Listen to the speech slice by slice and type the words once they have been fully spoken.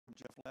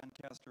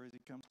Lancaster as he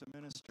comes to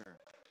minister.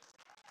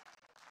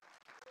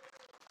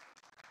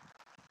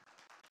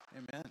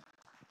 Amen.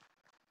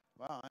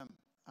 Wow,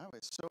 I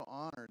was so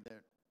honored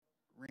that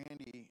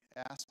Randy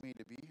asked me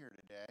to be here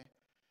today.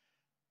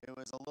 It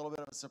was a little bit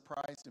of a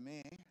surprise to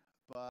me,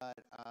 but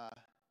I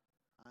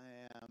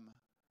am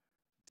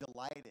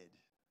delighted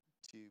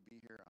to be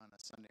here on a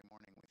Sunday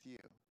morning with you.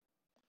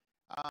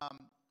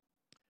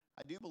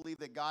 I do believe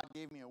that God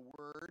gave me a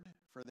word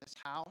for this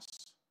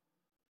house,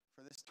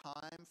 for this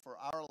time, for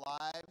our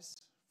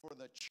lives, for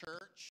the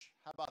church.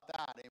 How about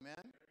that?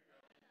 Amen?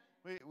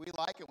 We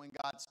like it when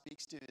God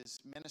speaks to his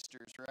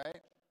ministers,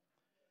 right?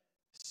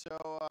 So,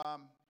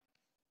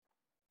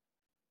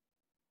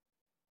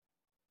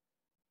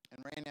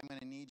 and Randy, I'm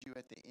going to need you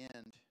at the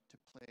end to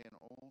play an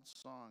old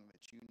song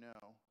that you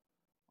know.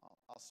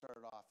 I'll start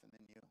it off, and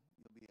then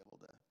you'll be able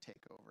to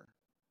take over.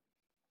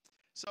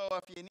 So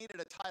if you needed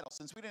a title,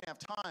 since we didn't have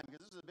time, because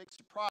this is a big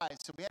surprise,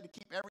 so we had to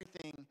keep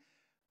everything,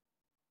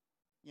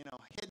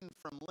 hidden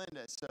from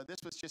Linda. So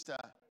this was just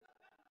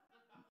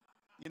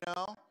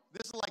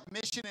this is like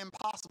Mission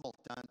Impossible.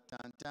 Dun,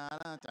 dun, dun,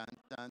 dun, dun,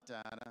 dun,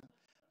 dun, dun.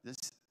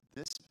 This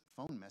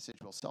phone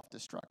message will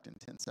self-destruct in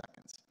 10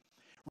 seconds.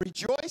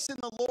 Rejoice in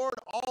the Lord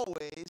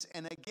always,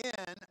 and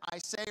again, I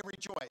say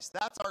rejoice.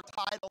 That's our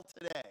title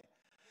today.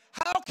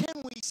 How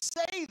can we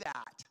say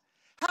that?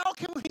 How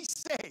can we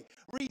say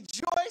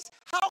rejoice?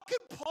 How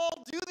could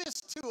Paul do this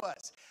to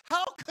us?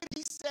 How could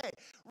he say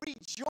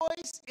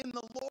rejoice in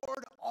the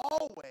Lord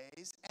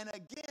always, and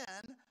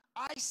again,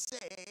 I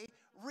say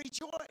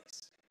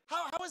rejoice?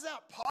 How is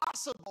that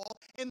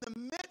possible in the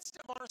midst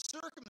of our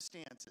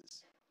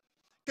circumstances?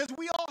 Because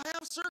we all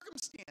have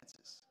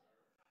circumstances.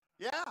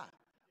 Yeah.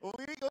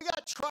 We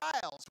got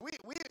trials.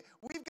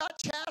 We've got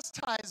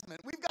chastisement.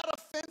 We've got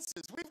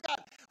offenses.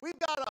 We've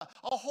got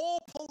a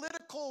whole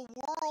political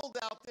world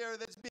out there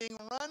that's being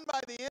run by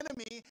the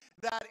enemy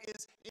that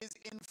is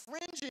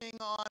infringing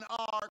on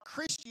our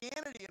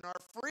Christianity and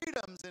our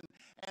freedoms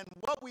and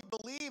what we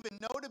believe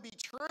and know to be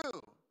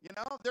true.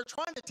 They're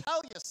trying to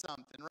tell you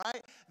something,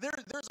 right?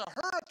 There's a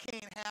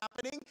hurricane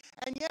happening,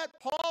 and yet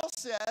Paul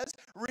says,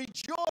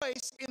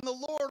 rejoice in the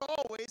Lord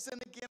always,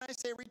 and again I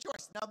say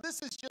rejoice. Now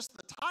this is just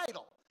the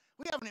title.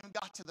 We haven't even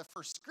got to the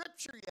first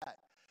scripture yet.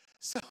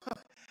 So,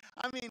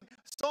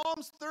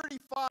 Psalms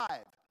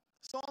 35.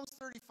 Psalms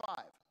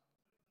 35.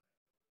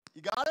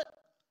 You got it?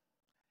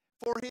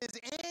 For his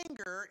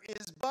anger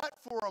is but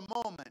for a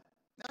moment.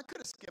 Now, I could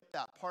have skipped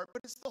that part,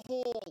 but it's the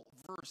whole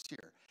verse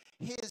here.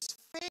 His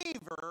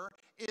favor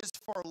is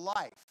for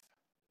life.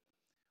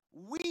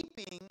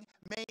 Weeping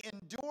may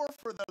endure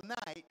for the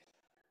night,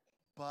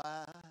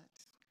 but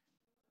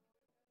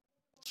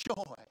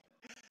joy,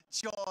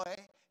 joy,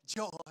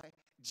 joy,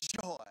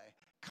 joy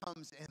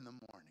comes in the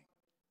morning.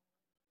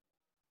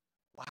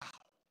 Wow.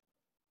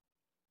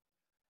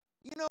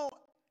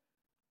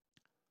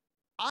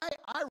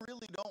 I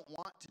really don't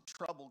want to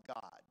trouble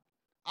God.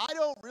 I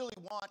don't really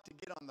want to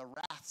get on the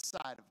wrath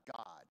side of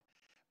God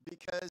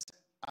because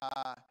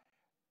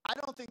I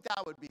don't think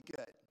that would be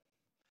good.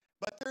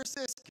 But there's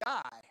this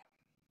guy.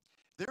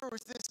 There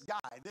was this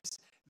guy,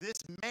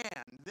 this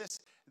man, this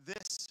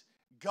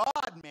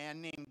God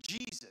man named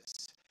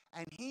Jesus.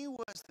 And he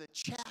was the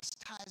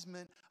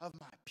chastisement of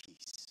my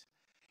peace.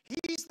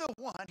 He's the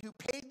one who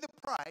paid the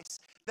price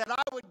that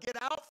I would get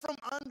out from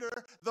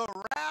under the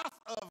wrath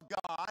of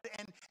God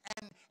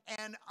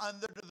and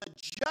under the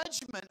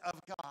judgment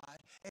of God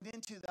and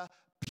into the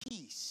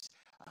peace.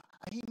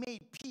 He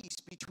made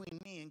peace between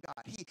me and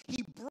God.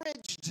 He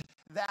bridged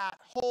that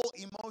whole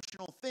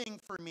emotional thing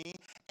for me,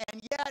 and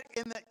yet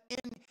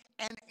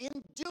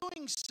in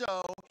doing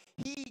so,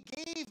 he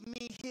gave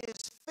me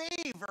his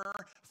favor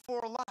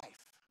for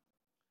life.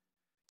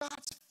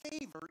 God's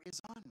favor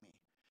is on me.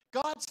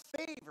 God's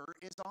favor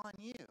is on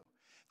you.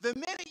 The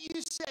minute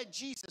you said,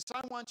 Jesus,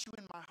 I want you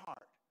in my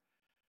heart,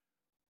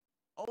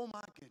 oh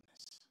my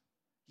goodness,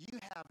 you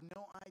have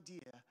no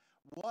idea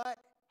what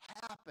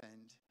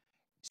happened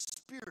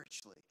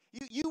spiritually.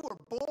 You were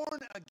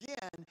born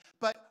again,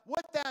 but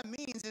what that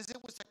means is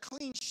it was a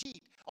clean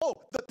sheet. Oh,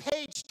 the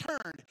page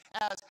turned,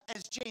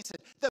 as Jane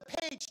said. The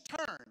page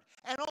turned,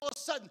 and all of a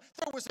sudden,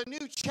 there was a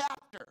new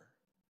chapter.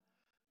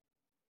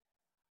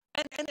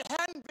 And it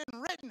hadn't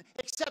been written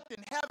except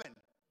in heaven.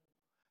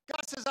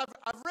 God says,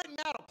 I've written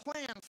out a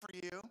plan for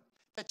you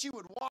that you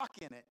would walk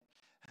in it.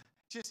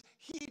 Just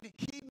heed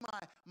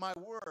my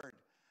word.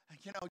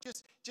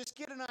 Just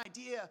get an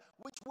idea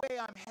which way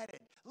I'm headed.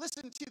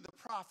 Listen to the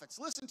prophets.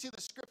 Listen to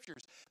the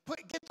scriptures.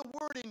 Get the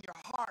word in your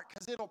heart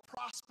because it'll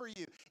prosper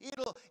you.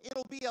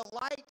 It'll be a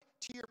light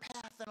to your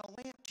path and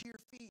a lamp to your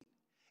feet.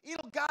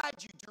 It'll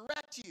guide you,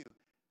 direct you.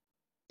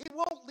 It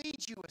won't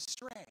lead you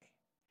astray.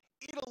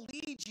 It'll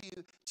lead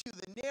you to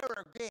the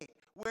narrow gate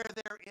where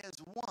there is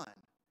one.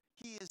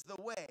 He is the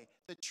way,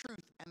 the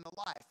truth, and the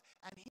life.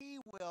 And he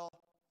will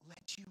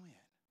let you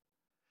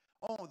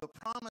in. Oh, the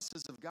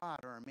promises of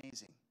God are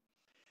amazing.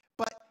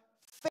 But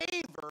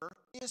favor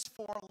is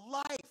for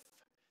life.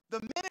 The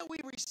minute we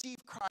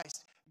receive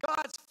Christ,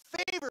 God's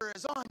favor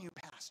is on you,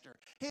 Pastor.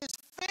 His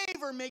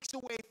favor makes a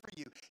way for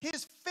you.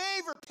 His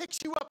favor picks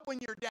you up when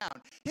you're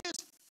down. His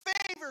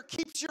favor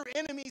keeps your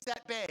enemies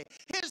at bay.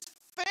 His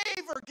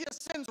favor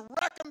sends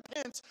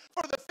recompense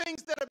for the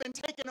things that have been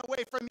taken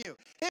away from you.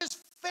 His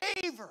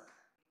favor.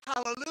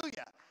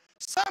 Hallelujah.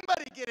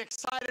 Somebody get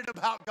excited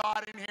about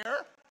God in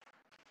here.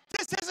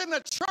 This isn't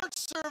a church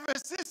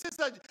service. This is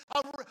a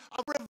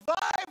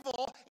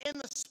revival in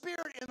the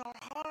spirit in our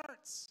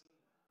hearts.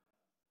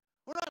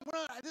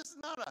 This is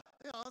not a,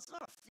 it's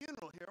not a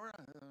funeral here.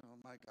 Oh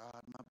my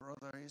God, my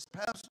brother, he's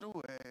passed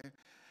away.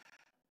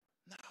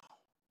 No.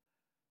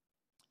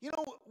 We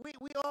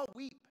all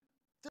weep.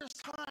 There's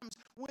times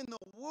when the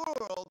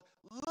world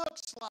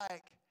looks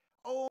like,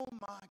 oh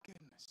my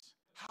goodness,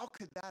 how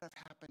could that have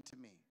happened to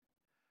me?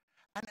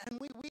 And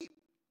we weep.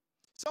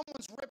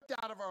 Someone's ripped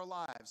out of our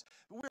lives.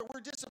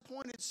 We're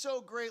disappointed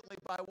so greatly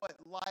by what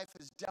life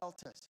has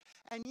dealt us.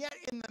 And yet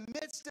in the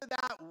midst of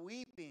that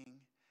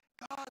weeping,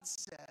 God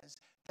says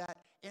that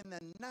in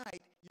the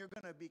night you're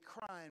going to be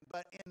crying,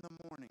 but in the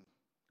morning.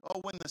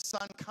 Oh, when the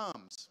sun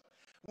comes.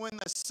 When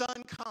the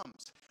sun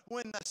comes.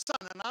 When the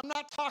sun, and I'm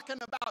not talking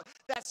about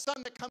that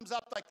sun that comes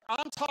up, like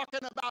I'm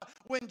talking about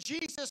when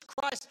Jesus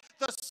Christ,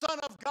 the Son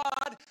of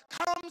God,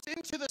 comes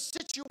into the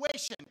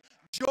situation.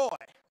 Joy,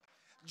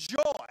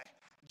 joy,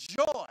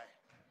 joy.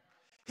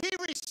 He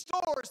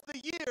restores the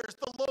years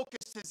the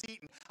locust has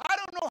eaten. I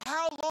don't know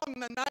how long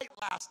the night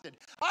lasted.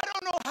 I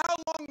don't know how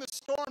long the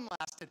storm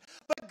lasted.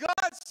 But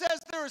God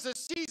says there is a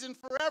season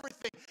for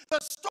everything. The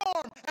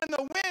storm and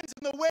the winds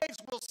and the waves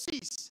will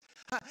cease.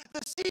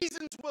 The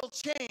seasons will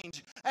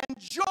change. And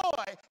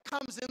joy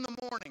comes in the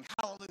morning.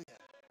 Hallelujah.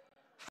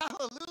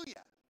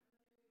 Hallelujah.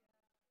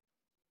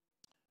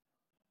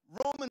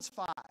 Romans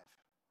 5.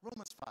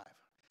 Romans 5.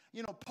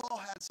 Paul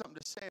had something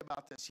to say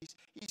about this.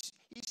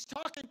 He's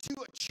talking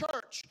to a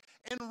church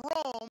in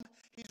Rome.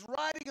 He's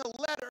writing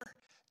a letter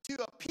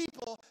to a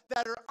people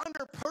that are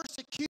under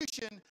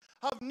persecution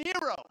of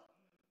Nero.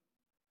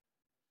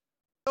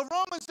 The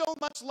Romans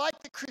don't much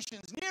like the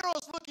Christians.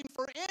 Nero's looking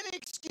for any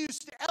excuse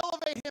to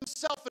elevate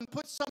himself and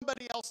put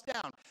somebody else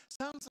down.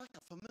 Sounds like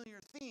a familiar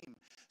theme.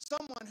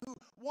 Someone who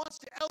wants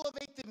to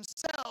elevate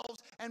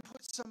themselves and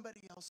put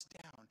somebody else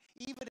down,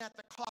 even at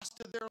the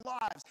cost of their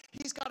lives.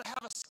 He's got to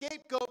have a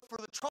scapegoat for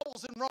the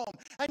troubles in Rome.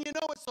 And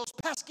it's those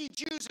pesky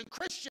Jews and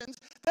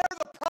Christians. They're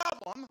the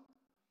problem.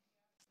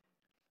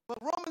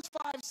 But Romans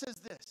 5 says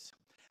this.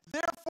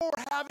 Therefore,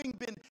 having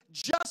been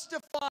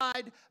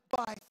justified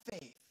by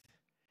faith,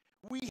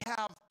 we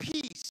have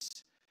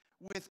peace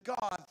with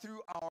God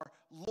through our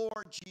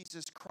Lord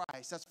Jesus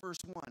Christ. That's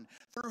verse 1.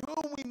 Through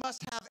whom we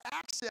must have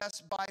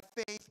access by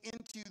faith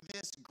into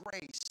this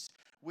grace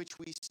which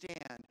we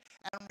stand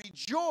and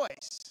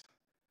rejoice.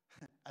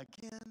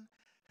 Again,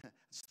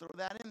 let's throw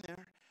that in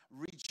there.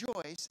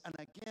 Rejoice, and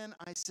again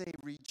I say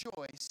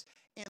rejoice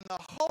in the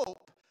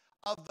hope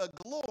of the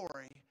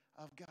glory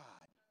of God.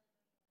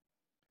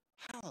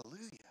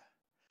 Hallelujah.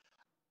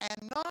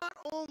 And not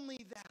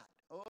only that,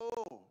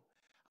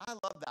 I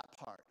love that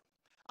part.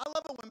 I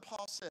love it when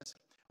Paul says,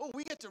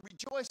 we get to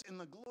rejoice in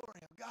the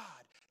glory of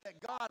God, that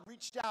God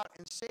reached out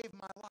and saved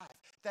my life,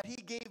 that he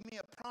gave me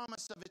a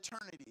promise of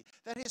eternity,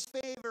 that his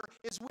favor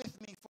is with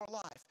me for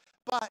life.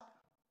 But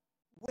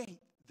wait,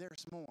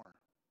 there's more.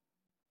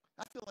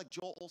 I feel like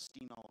Joel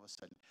Osteen all of a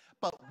sudden.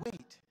 But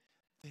wait,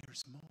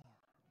 there's more.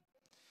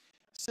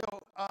 So,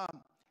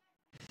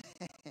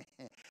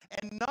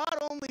 and not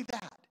only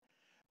that,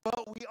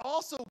 but we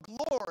also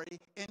glory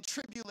in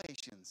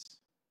tribulations.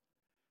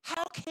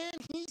 How can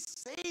he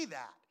say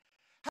that?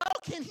 How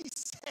can he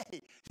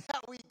say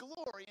that we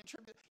glory in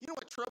tribulation? You know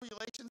what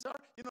tribulations are?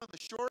 You know the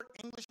short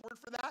English word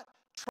for that?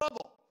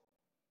 Trouble.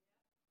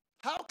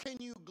 How can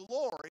you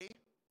glory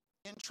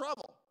in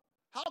trouble?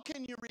 How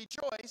can you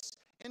rejoice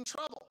in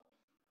trouble?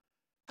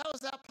 How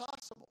is that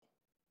possible?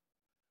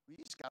 Well,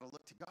 you just got to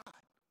look to God.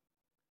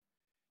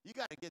 You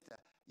got to get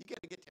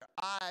your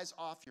eyes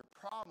off your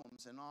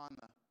problems and on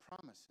the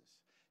promises.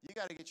 You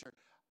got to get your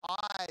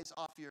eyes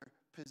off your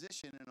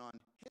position and on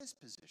his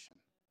position.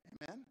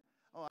 Amen?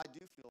 Oh, I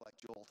do feel like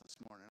Joel this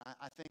morning.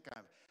 I think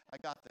I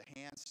got the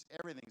hands.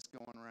 Everything's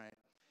going right.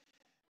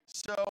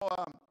 So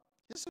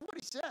this is what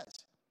he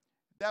says.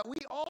 That we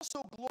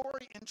also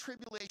glory in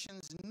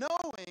tribulations,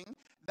 knowing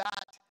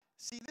that,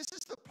 see, this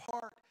is the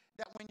part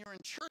that when you're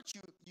in church,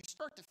 you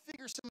start to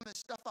figure some of this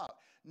stuff out.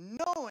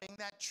 Knowing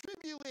that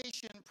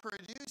tribulation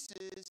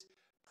produces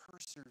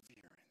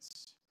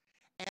perseverance.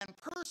 And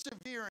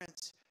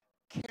perseverance,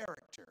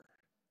 character.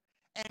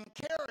 And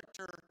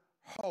character,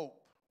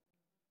 hope.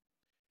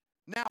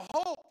 Now,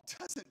 hope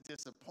doesn't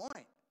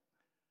disappoint.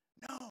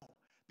 No,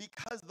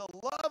 because the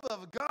love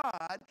of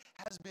God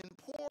has been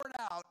poured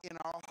out in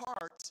our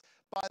hearts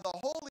by the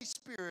Holy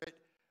Spirit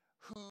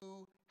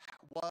who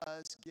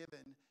was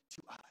given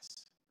to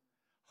us.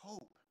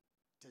 Hope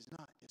does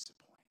not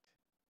disappoint.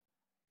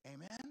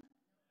 Amen?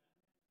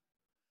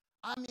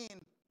 I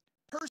mean,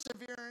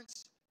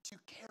 perseverance to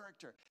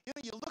character.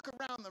 You look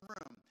around the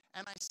room,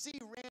 and I see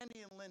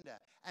Randy and Linda,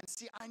 and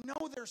see, I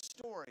know their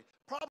story,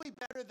 probably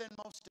better than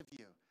most of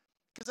you,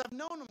 because I've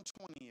known them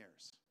 20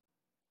 years.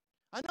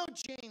 I know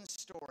Jane's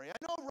story.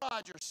 I know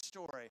Roger's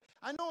story.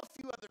 I know a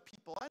few other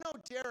people. I know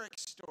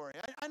Derek's story.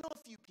 I know a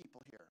few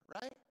people here,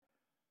 right?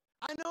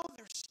 I know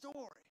their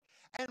story.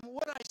 And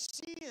what I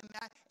see in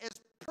that is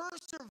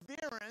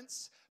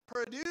perseverance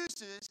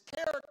produces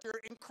character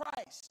in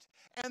Christ.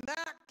 And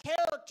that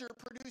character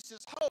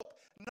produces hope,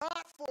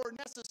 not for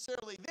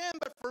necessarily them,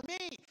 but for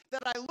me,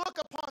 that I look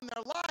upon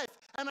their life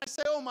and I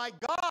say, oh my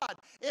God,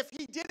 if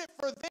he did it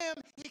for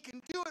them, he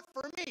can do it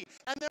for me.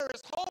 And there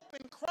is hope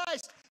in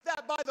Christ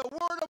that by the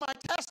word of my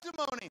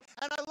testimony,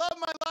 and I love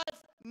my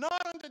life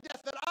not unto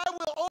death, that I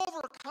will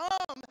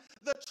overcome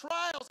the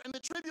trials and the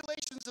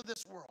tribulations of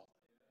this world.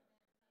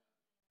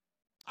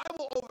 I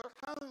will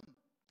overcome.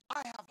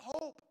 I have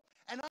hope,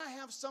 and I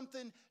have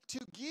something to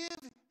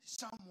give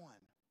someone.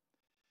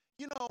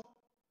 You know,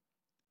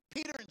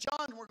 Peter and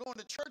John were going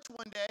to church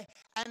one day,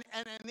 and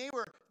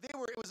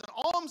it was an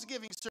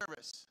almsgiving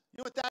service. You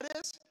know what that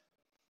is?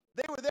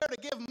 They were there to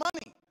give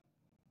money.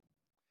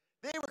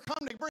 They were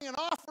come to bring an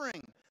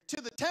offering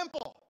to the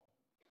temple.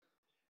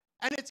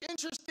 And it's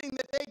interesting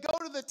that they go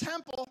to the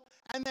temple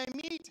and they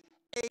meet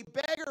a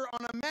beggar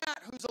on a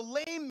mat who's a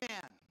lame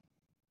man.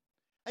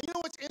 And you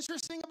know what's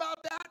interesting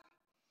about that?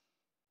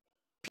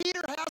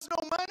 Peter has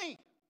no money.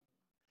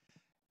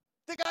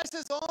 The guy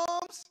says,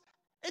 alms.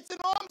 It's an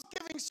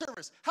almsgiving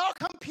service. How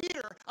come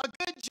Peter, a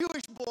good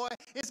Jewish boy,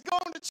 is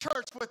going to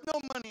church with no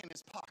money in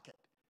his pocket?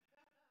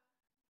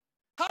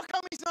 How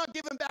come he's not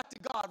giving back to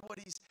God what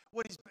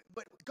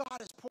God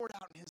has poured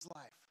out in his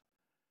life?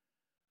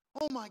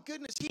 Oh my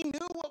goodness, he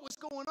knew what was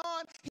going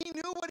on. He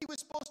knew what he was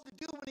supposed to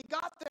do when he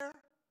got there.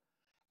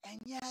 And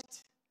yet,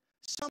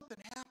 something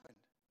happened.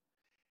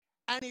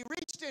 And he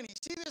reached in. He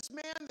see this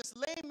man, this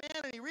lame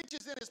man, and he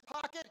reaches in his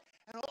pocket,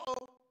 and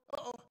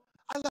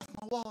I left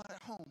my wallet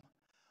at home.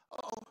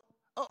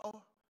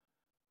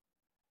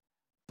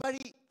 But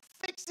he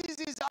fixes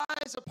his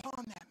eyes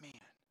upon that man.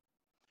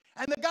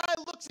 And the guy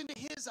looks into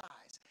his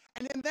eyes.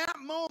 And in that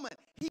moment,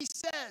 he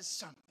says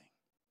something.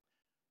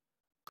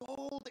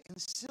 Gold and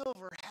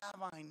silver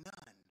have I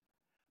none,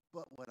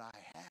 but what I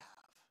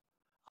have,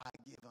 I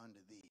give unto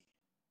thee.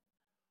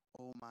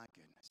 Oh my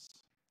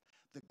goodness.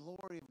 The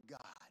glory of God,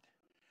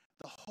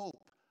 the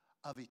hope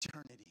of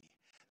eternity,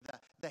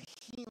 the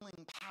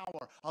healing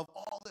power of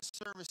all the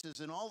services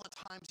and all the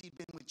times he'd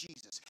been with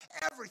Jesus.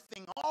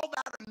 Everything, all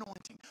that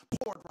anointing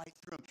poured right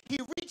through him. He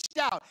reached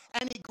out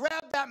and he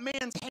grabbed that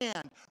man's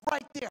hand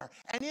right there.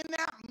 And in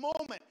that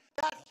moment,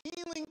 that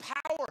healing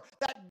power,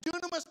 that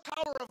dunamis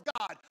power of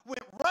God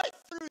went right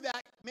through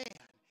that man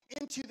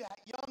into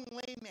that young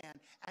lame man.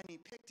 And he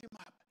picked him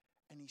up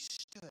and he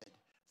stood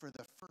for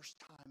the first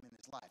time in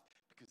his life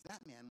because that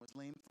man was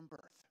lame from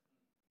birth.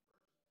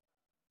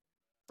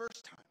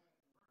 First time.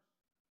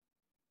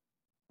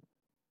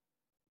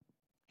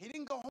 He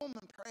didn't go home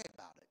and pray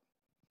about it.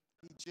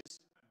 He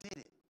just did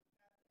it.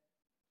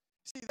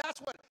 See,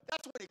 that's what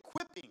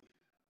equipping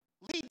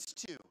leads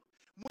to.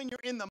 When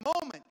you're in the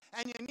moment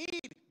and you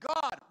need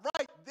God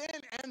right then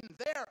and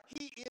there,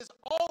 he is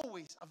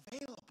always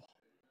available.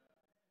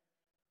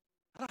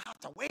 I don't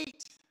have to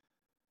wait.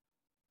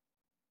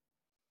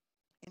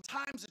 In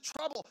times of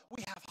trouble,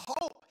 we have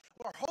hope.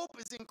 Our hope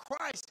is in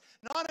Christ,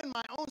 not in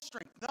my own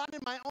strength, not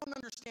in my own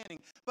understanding,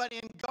 but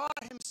in God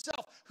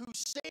himself who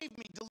saved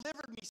me,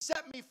 delivered me,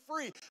 set me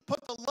free,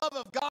 put the love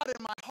of God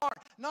in my heart,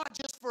 not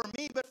just for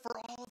me, but for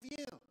all of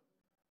you.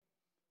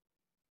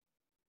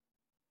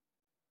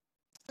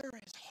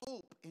 There is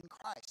hope in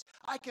Christ.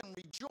 I can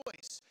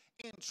rejoice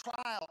in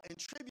trial and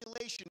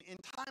tribulation, in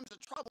times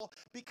of trouble,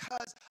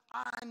 because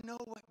I know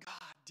what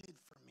God did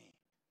for me.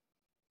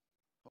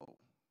 Oh.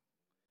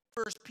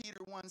 1 Peter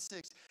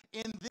 1:6,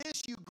 in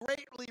this you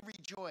greatly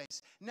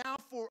rejoice. Now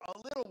for a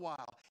little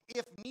while,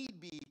 if need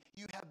be,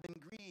 you have been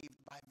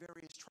grieved by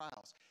various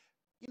trials.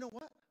 You know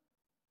what?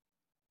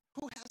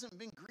 Who hasn't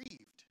been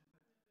grieved?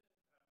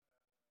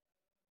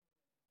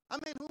 I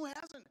mean, who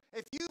hasn't?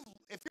 If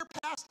you're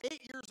past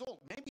 8 years old,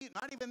 maybe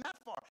not even that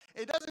far,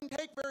 it doesn't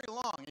take very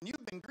long, and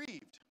you've been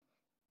grieved.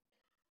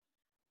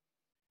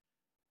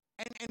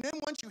 And then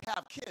once you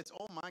have kids,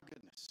 oh my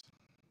goodness.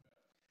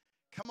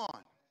 Come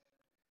on.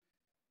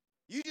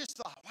 You just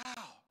thought,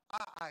 wow,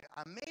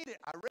 I made it.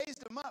 I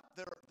raised them up.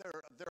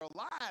 They're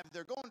alive.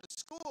 They're going to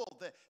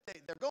school.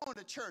 They're going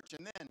to church.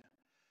 And then,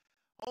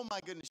 oh my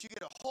goodness, you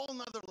get a whole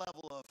nother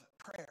level of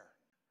prayer.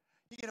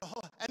 You get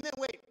and then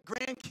wait,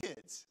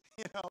 grandkids.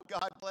 You know,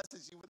 God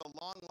blesses you with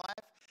a long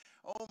life.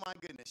 Oh my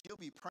goodness, you'll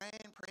be praying.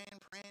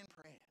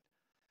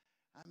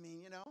 I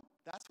mean, you know,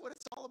 that's what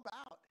it's all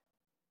about.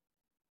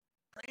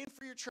 Praying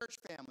for your church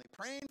family,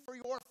 praying for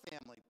your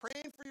family,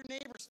 praying for your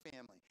neighbor's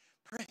family,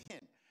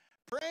 praying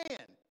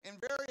in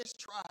various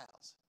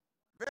trials,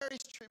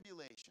 various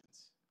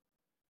tribulations.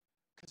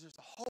 Because there's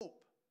a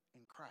hope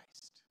in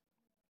Christ.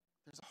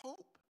 There's a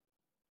hope.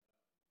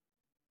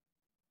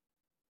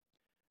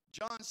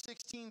 John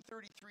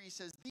 16:33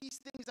 says, these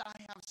things I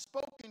have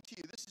spoken to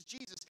you, this is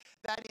Jesus,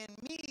 that in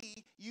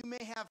me you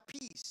may have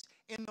peace.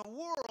 In the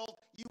world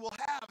you will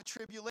have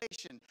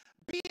tribulation.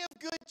 Be of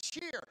good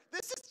cheer.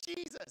 This is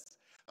Jesus.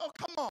 Oh,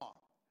 come on.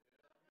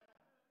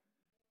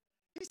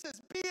 He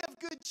says, be of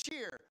good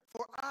cheer,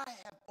 for I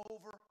have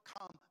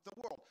overcome the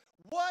world.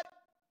 What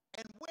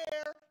and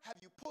where have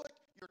you put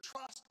your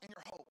trust and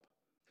your hope?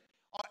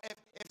 If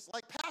it's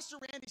like Pastor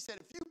Randy said,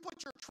 if you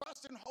put your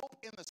trust and hope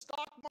in the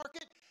stock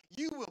market,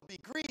 you will be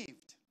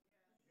grieved.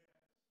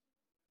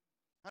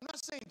 I'm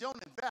not saying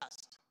don't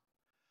invest.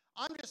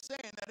 I'm just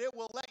saying that it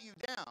will let you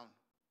down.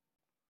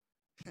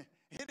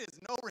 It is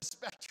no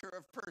respecter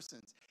of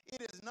persons.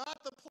 It is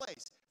not the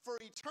place for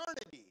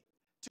eternity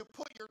to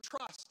put your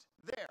trust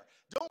there.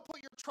 Don't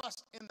put your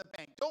trust in the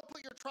bank. Don't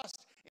put your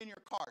trust in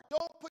your car.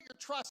 Don't put your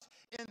trust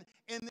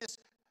in this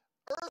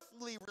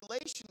earthly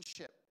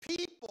relationship.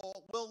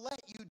 People will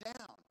let you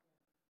down.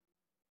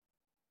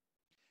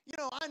 You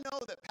know, I know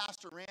that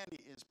Pastor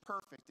Randy is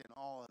perfect in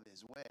all of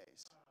his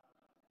ways.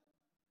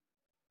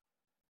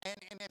 And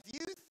if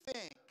you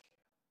think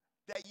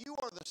that you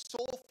are the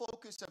sole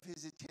focus of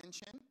his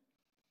attention,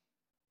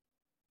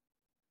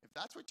 if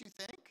that's what you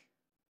think,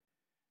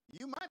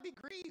 you might be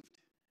grieved,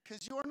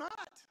 because you are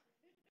not.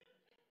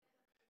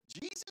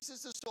 Jesus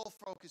is the sole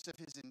focus of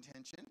his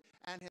intention,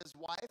 and his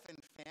wife and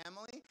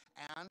family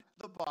and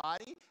the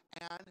body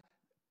and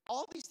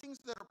all these things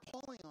that are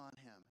pulling on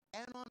him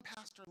and on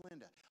Pastor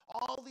Linda.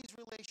 All these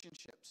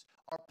relationships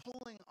are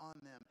pulling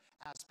on them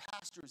as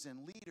pastors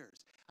and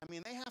leaders. I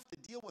mean, they have to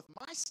deal with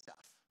my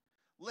stuff,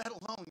 let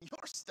alone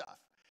your stuff.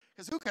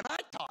 Because who can I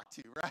talk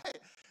to, right?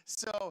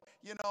 So,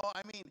 you know,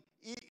 I mean,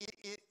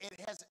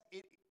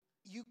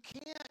 you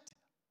can't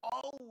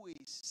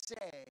always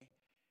say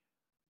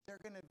they're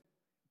going to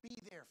be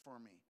there for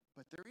me.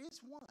 But there is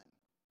one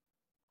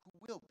who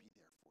will be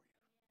there for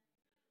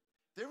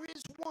you. There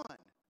is one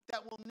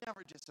that will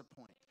never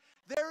disappoint.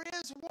 There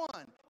is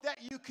one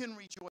that you can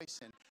rejoice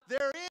in.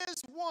 There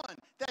is one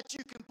that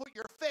you can put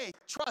your faith,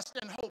 trust,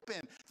 and hope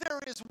in. There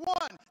is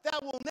one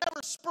that will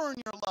never spurn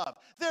your love.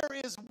 There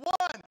is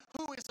one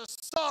who is a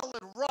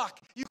solid rock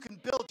you can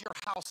build your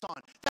house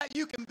on, that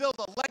you can build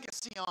a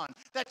legacy on,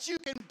 that you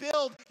can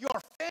build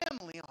your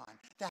family on,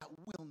 that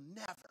will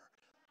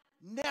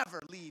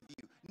never leave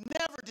you,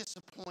 never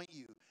disappoint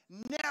you,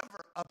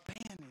 never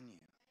abandon you.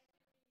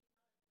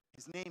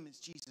 His name is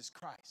Jesus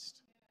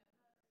Christ.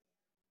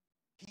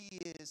 He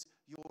is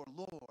your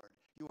Lord,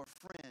 your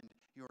friend,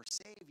 your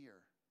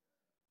Savior.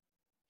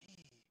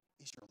 He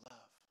is your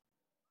love.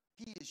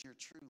 He is your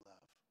true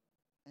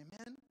love.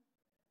 Amen?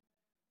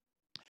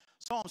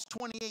 Psalms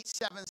 28:7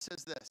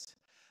 says this,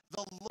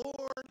 the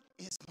Lord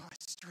is my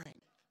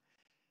strength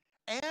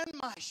and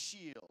my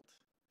shield.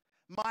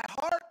 My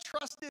heart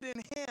trusted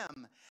in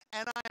him,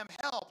 and I am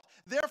helped.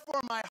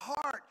 Therefore my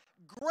heart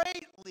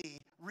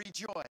greatly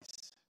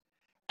rejoiced.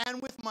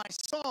 And with my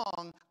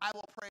song, I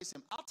will praise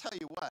him. I'll tell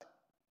you what.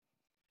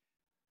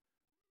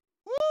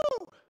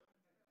 Woo!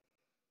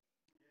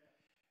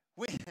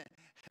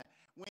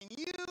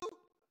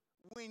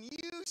 When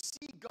you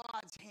see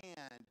God's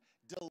hand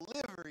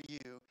deliver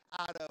you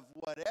out of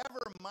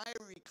whatever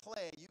miry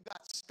clay you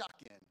got stuck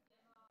in,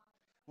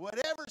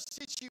 whatever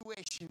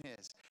situation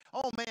is,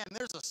 oh man,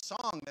 there's a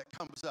song that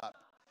comes up.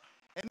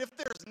 And if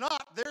there's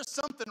not, there's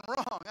something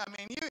wrong. I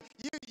mean,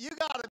 you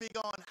got to be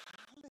going,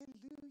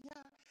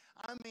 hallelujah.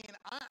 I mean,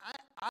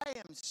 I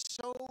am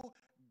so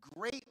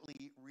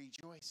greatly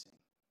rejoicing.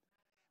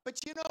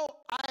 But you know,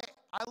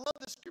 I love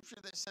the scripture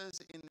that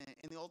says in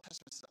the Old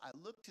Testament, I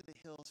look to the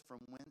hills from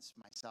whence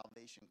my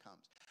salvation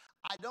comes.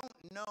 I don't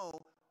know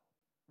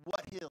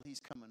what hill he's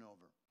coming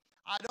over.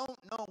 I don't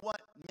know what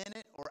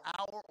minute or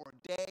hour or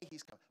day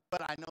he's coming.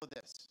 But I know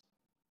this.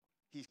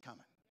 He's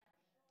coming.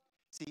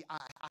 See, I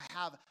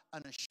have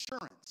an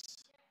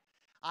assurance.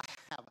 I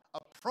have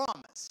a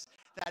promise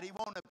that he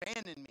won't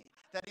abandon me,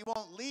 that he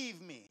won't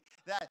leave me,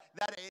 that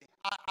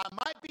I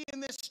might be in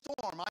this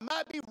storm. I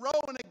might be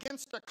rowing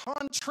against a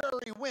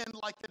contrary wind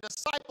like the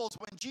disciples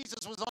when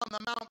Jesus was on the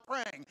mount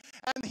praying,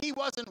 and he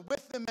wasn't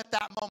with them at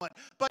that moment.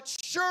 But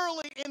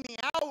surely in the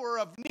hour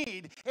of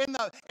need, in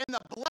the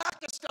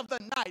blackest of the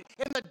night,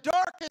 in the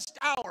darkest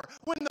hour,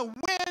 when the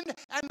wind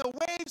and the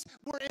waves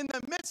were in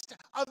the midst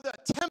of the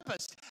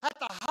tempest at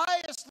the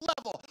highest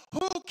level,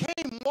 who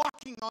came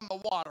walking on the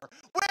water?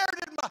 Where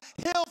did my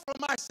hill from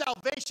my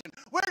salvation?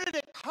 Where did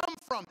it come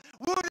from?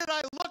 Who did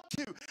I look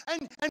to?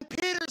 And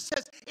Peter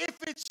says,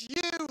 if it's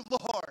you,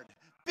 Lord,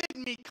 bid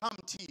me come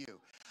to you.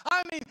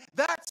 I mean,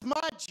 that's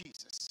my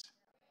Jesus.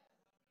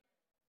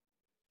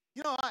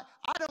 You know,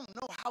 I don't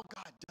know how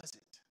God does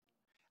it.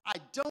 I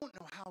don't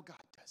know how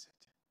God does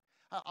it.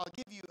 I'll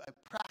give you a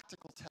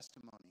practical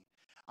testimony.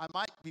 I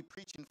might be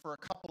preaching for a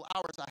couple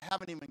hours. I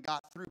haven't even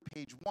got through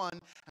page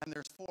 1, and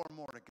there's 4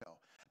 more to go.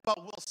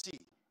 But we'll see.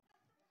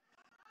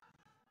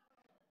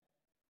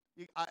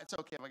 It's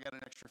okay if I got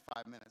an extra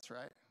 5 minutes,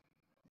 right?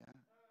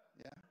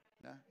 Yeah.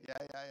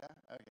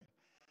 Okay.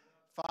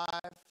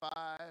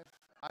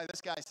 5.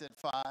 This guy said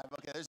 5.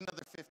 Okay, there's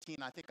another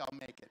 15. I think I'll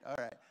make it. All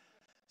right.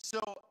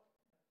 So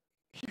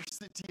here's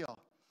the deal.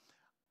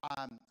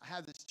 I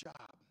have this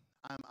job.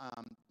 I'm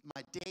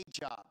my day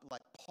job,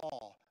 like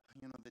Paul,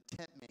 you know, the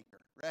tent maker,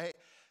 right?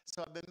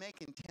 So I've been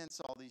making tents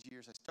all these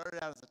years. I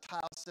started out as a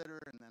tile setter,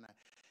 and then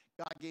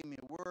God gave me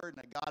a word,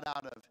 and I got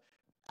out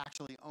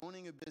actually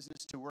owning a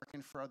business to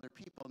working for other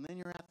people, and then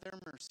you're at their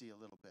mercy a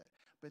little bit.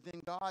 But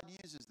then God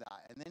uses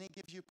that, and then he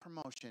gives you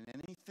promotion,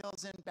 and he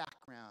fills in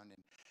background.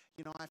 And,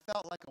 I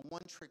felt like a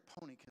one-trick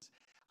pony because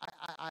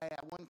I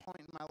at one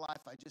point in my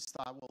life, I just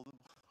thought, well,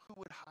 who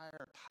would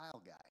hire a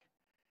tile guy?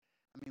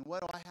 I mean,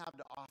 what do I have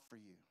to offer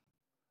you?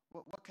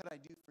 What could I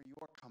do for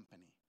your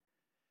company?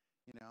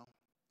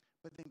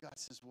 But then God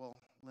says, well,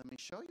 let me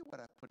show you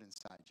what I put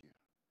inside you.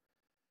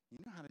 You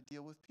know how to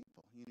deal with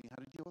people. You know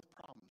how to deal with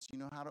problems. You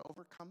know how to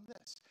overcome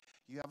this.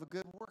 You have a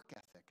good work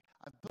ethic.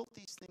 I've built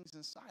these things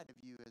inside of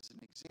you as an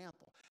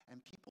example,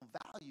 and people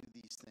value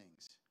these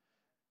things.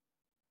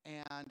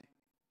 And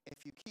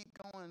if you keep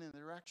going in the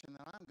direction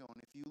that I'm going,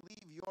 if you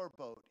leave your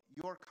boat,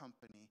 your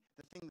company,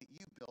 the thing that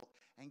you built,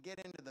 and get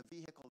into the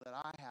vehicle that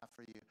I have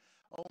for you,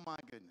 oh my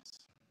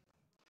goodness.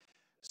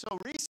 So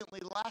recently,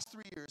 the last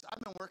 3 years, I've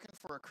been working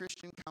for a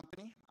Christian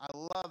company. I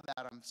love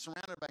that. I'm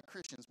surrounded by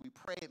Christians. We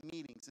pray at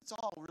meetings. It's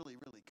all really,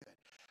 really good.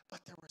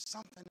 But there was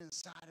something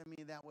inside of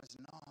me that was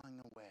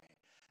gnawing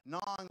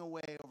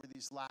away over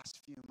these last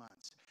few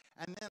months.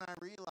 And then I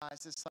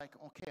realized it's like,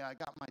 okay, I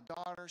got my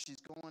daughter.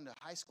 She's going to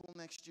high school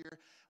next year.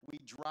 We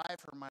drive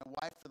her. My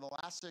wife, for the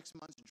last 6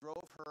 months,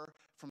 drove her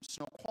from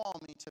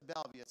Snoqualmie to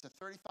Bellevue. It's a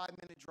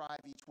 35-minute drive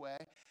each way.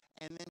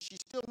 And then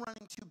she's still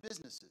running 2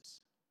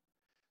 businesses.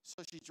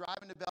 So she's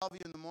driving to Bellevue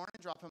in the morning,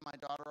 dropping my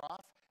daughter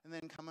off, and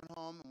then coming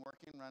home and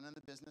working, running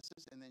the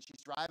businesses. And then she's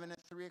driving at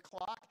 3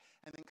 o'clock,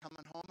 and then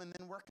coming home, and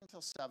then working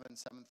until 7,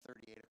 7:30,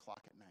 8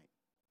 o'clock at night.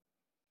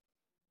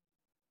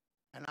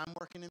 And I'm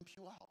working in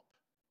Puyallup,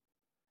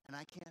 and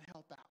I can't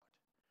help out.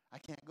 I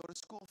can't go to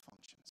school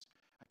functions.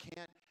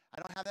 I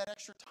don't have that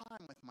extra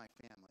time with my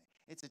family.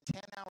 It's a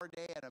 10-hour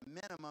day at a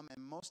minimum,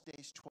 and most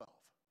days 12.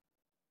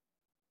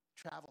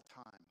 Travel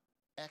time,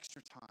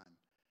 extra time,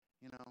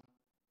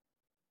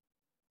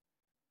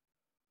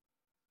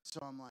 So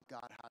I'm like,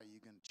 God, how are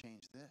you going to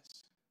change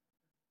this?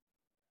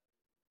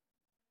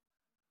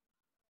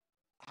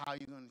 How are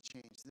you going to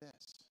change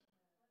this?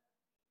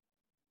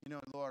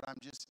 Lord, I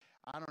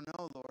don't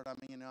know, Lord. I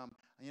mean,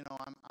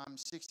 I'm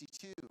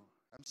 62.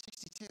 I'm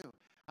 62.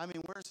 I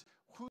mean,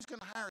 who's going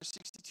to hire a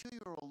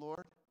 62-year-old,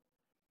 Lord?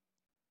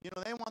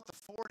 They want the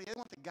 40. They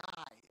want the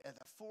guy,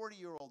 the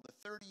 40-year-old,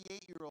 the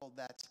 38-year-old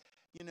that's,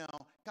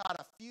 got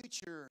a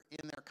future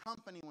in their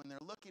company. When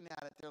they're looking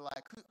at it, they're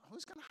like,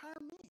 who's going to hire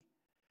me?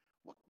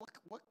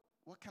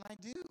 What can I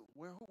do?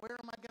 Where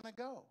am I going to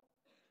go?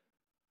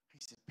 He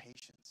said,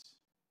 patience.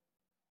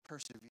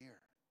 Persevere.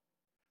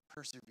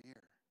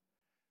 Persevere.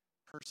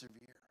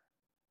 Persevere.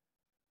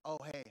 Oh,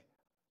 hey,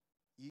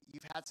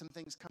 you've had some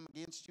things come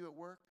against you at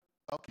work?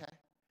 Okay.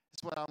 This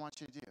is what I want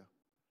you to do.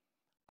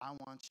 I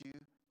want you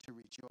to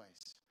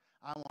rejoice.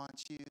 I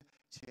want you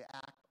to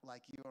act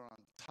like you're on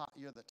top.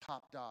 You're the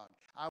top dog.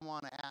 I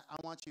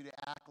want you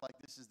to act like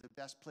this is the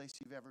best place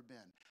you've ever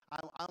been.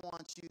 I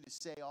want you to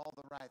say all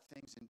the right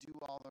things and do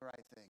all the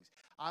right things.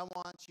 I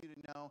want you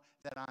to know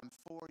that I'm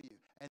for you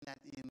and that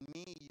in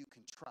me you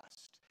can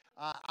trust.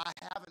 I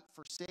haven't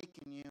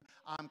forsaken you.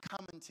 I'm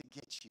coming to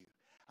get you.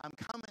 I'm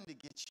coming to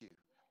get you.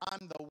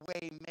 I'm the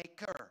way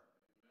maker.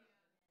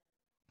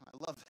 I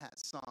love that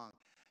song.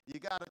 You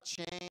got a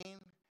chain,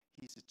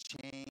 he's a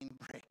chain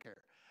breaker.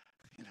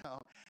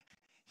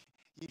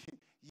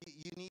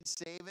 You need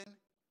saving,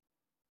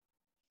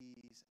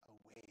 he's a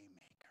way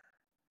maker.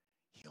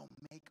 He'll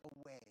make a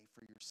way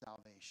for your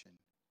salvation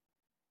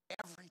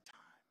every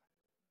time.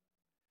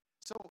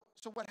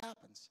 So what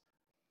happens?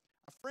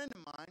 A friend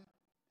of mine,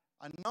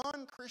 a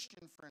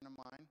non-Christian friend of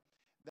mine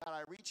that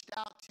I reached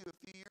out to a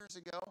few years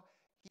ago,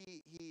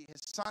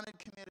 his son had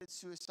committed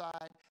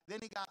suicide. Then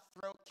he got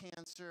throat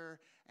cancer,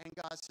 and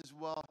God says,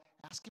 well,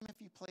 ask him if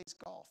he plays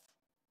golf.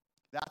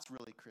 That's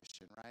really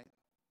Christian, right?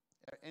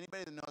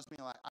 Anybody that knows me,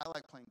 I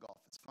like playing golf.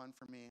 It's fun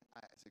for me.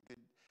 It's a good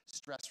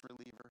stress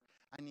reliever.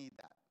 I need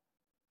that.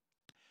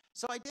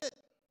 So I did.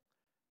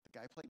 The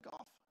guy played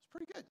golf. It was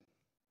pretty good.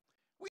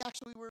 We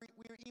were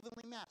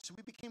evenly matched, so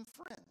we became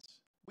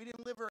friends. We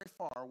didn't live very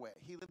far away.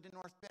 He lived in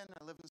North Bend, and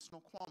I lived in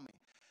Snoqualmie.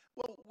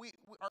 Well,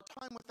 our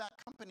time with that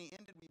company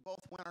ended. We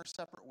both went our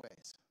separate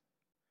ways.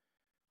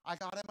 I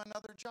got him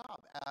another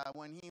job.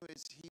 When he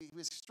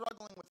was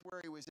struggling with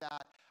where he was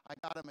at, I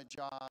got him a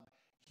job.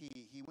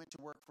 He went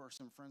to work for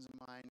some friends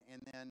of mine,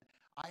 and then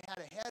I had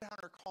a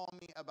headhunter call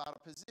me about a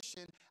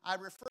position. I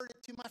referred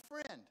it to my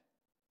friend.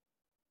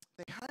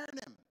 They hired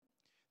him.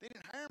 They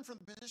didn't hire him for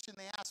the position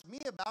they asked me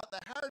about. They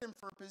hired him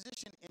for a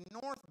position in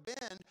North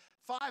Bend,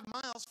 5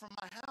 miles from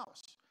my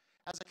house,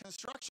 as a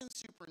construction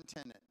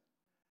superintendent.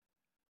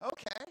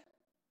 Okay.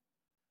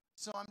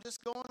 So I'm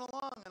just going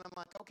along, and I'm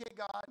like, okay,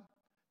 God,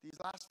 these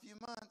last few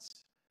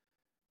months.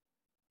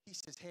 He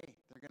says, hey,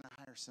 they're going to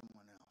hire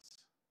someone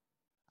else.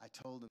 I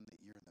told him that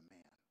you're the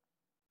man.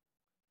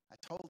 I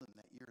told him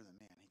that you're the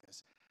man. He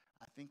goes,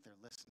 I think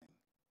they're listening.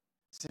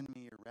 Send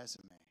me your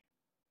resume.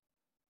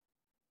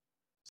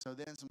 So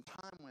then some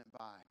time went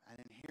by. I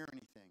didn't hear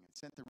anything. I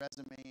sent the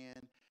resume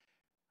in.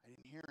 I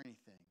didn't hear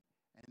anything.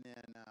 And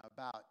then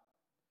about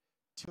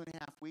 2.5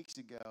 weeks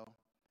ago,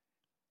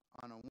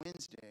 on a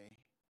Wednesday,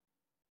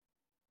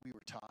 we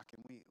were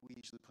talking. We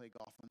usually play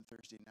golf on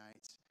Thursday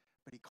nights.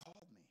 But he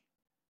called me.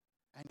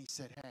 And he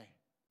said, hey,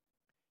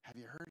 have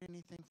you heard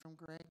anything from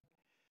Greg?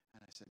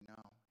 And I said,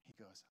 no. He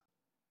goes,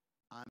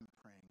 I'm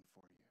praying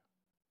for you.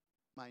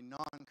 My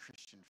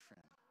non-Christian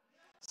friend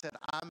said,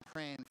 I'm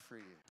praying for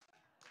you.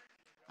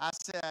 I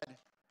said,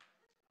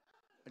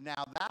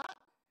 now that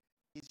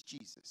is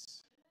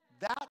Jesus.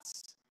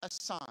 That's a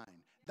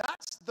sign.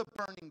 That's the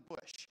burning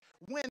bush.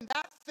 When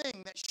that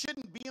thing that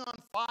shouldn't be on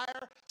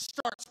fire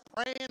starts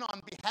praying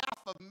on behalf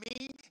of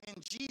me in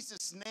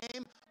Jesus'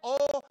 name,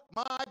 oh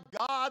my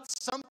God,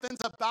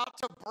 something's about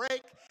to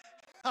break.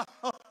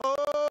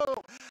 Oh,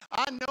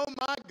 I know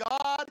my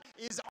God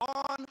is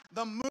on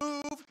the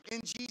move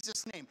in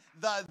Jesus' name.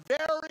 The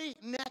very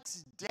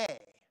next day,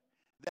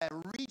 the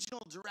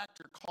regional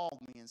director called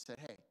me and said,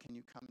 hey, can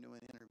you come to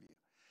an interview?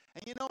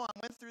 And you know, I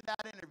went through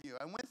that interview.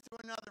 I went through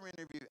another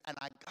interview, and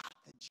I got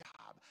the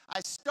job.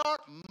 I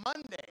start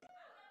Monday.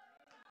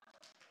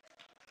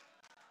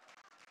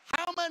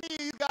 How many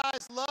of you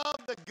guys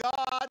love that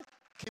God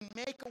can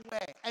make a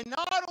way? And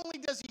not only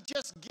does he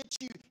just get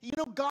you, you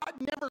know, God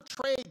never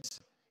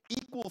trades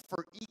equal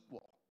for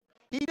equal.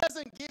 He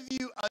doesn't give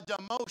you a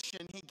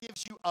demotion. He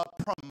gives you a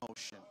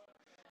promotion.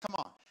 Come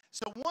on.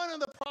 So one of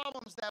the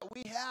problems that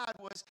we had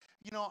was,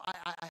 you know,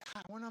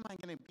 when am I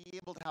going to be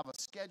able to have a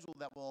schedule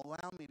that will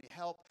allow me to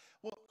help?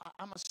 Well,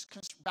 I'm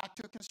back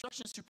to a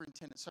construction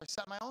superintendent, so I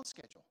set my own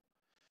schedule.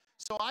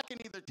 So I can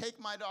either take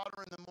my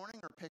daughter in the morning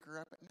or pick her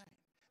up at night.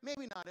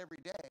 Maybe not every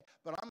day,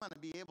 but I'm going to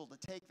be able to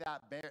take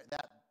that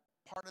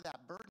part of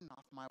that burden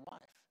off my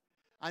wife.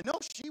 I know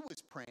she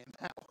was praying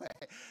that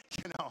way.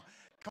 You know,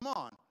 come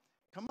on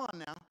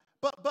now.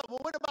 But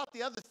what about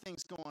the other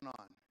things going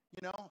on?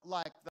 You know,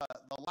 like the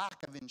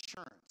lack of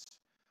insurance.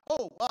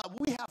 Oh,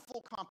 we have full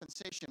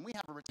compensation. We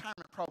have a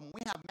retirement program.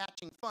 We have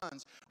matching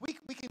funds. We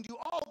can do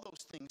all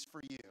those things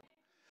for you.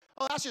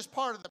 Oh, that's just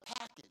part of the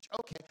package.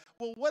 Okay.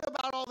 Well, what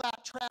about all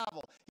that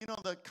travel? You know,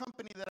 the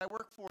company that I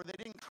work for, they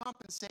didn't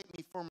compensate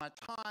me for my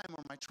time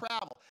or my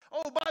travel.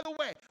 Oh, by the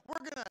way,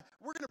 we're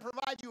gonna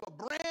provide you a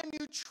brand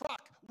new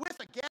truck with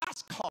a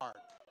gas card.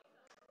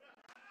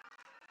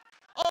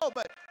 Oh,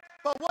 but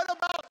what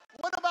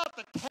about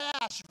the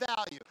cash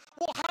value?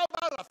 Well, how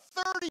about a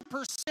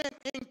 30%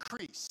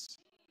 increase?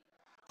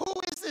 Who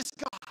is this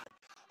God?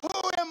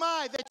 Who am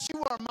I that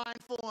you are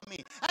mindful of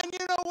me? And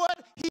you know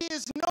what? He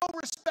is no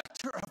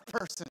respecter of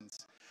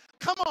persons.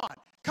 Come on,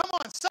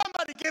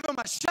 somebody give him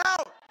a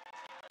shout.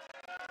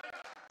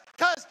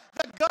 Because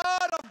the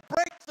God of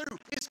breakthrough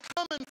is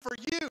coming for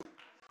you.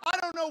 I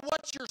don't know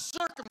what your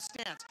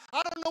circumstance,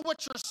 I don't know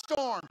what your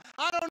storm,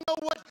 I don't know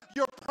what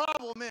your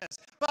problem is,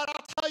 but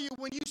I'll tell you,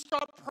 when you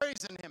start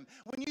praising him,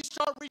 when you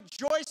start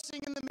rejoicing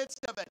in the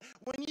midst of it,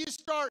 when you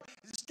start,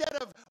 instead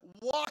of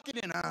walking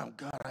in, oh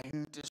God, I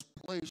hate this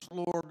place,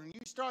 Lord, and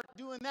you start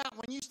doing that,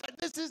 when you start,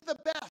 this is the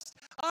best.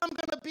 I'm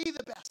going to be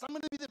the best. I'm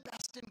going to be the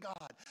best in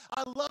God.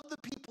 I love the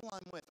people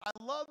I'm with. I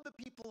love the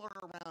people that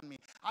are around me.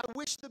 I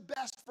wish the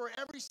best for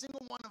every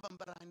single one of them,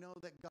 but I know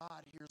that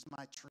God hears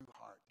my true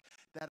heart,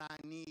 that I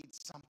need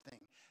something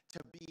to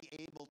be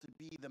able to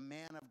be the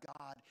man of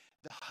God,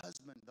 the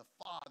husband, the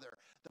father,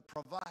 the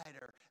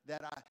provider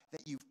that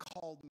you've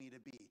called me to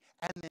be.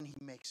 And then he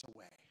makes a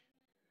way.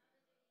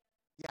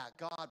 Yeah,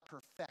 God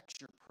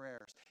perfects your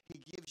prayers. He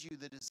gives you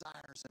the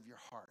desires of your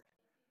heart.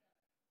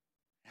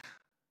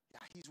 Yeah,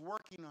 he's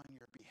working on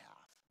your behalf.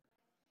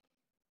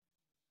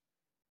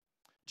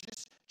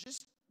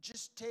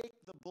 Just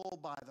take the bull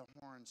by the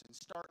horns and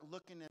start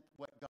looking at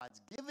what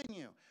God's given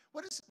you.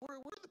 Where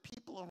are the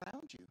people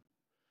around you?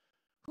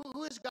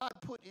 Who has God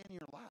put in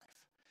your life?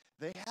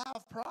 They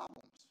have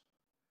problems.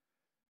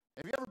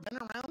 Have you ever been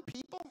around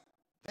people?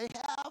 They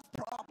have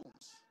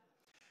problems.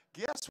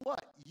 Guess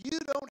what? You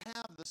don't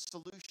have the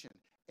solution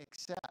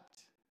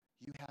except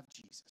you have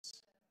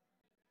Jesus.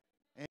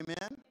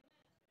 Amen?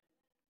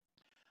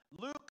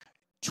 Luke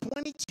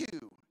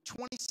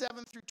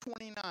 22:27 through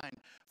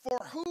 29. For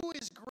who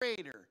is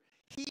greater,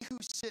 he who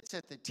sits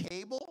at the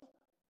table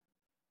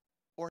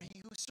or he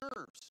who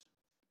serves?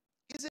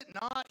 Is it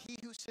not he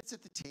who sits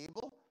at the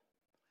table?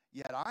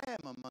 Yet I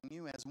am among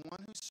you as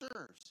one who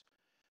serves.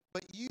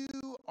 But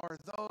you are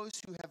those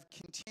who have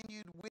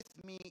continued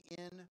with me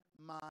in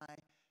my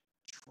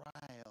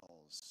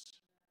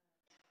trials.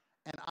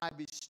 And I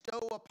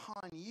bestow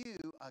upon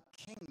you a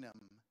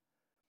kingdom,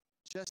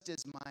 just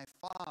as my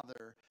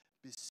Father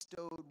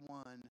bestowed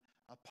one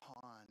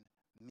upon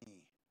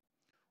me.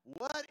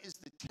 What is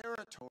the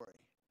territory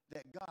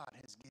that God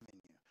has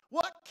given you?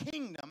 What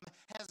kingdom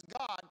has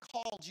God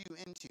called you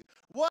into?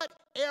 What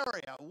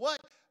area,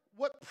 what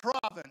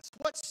province,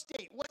 what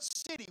state, what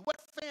city, what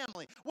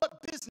family,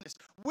 what business?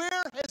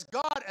 Where has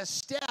God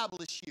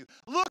established you?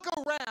 Look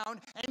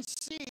around and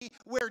see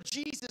where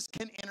Jesus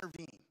can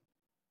intervene.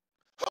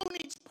 Who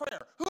needs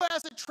prayer? Who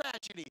has a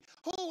tragedy?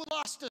 Who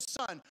lost a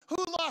son?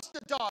 Who lost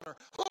a daughter?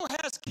 Who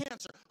has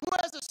cancer? Who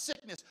has a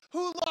sickness?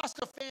 Who lost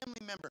a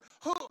family member?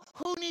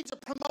 Who needs a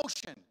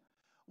promotion?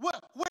 Who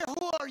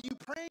are you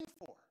praying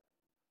for?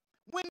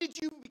 When did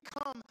you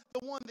become the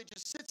one that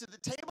just sits at the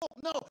table?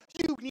 No,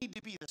 you need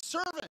to be the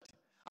servant.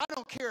 I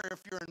don't care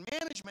if you're in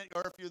management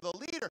or if you're the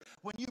leader.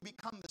 When you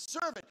become the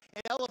servant,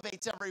 it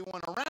elevates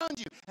everyone around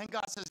you. And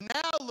God says,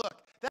 now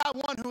look, that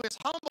one who is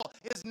humble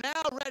is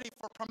now ready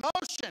for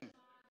promotion.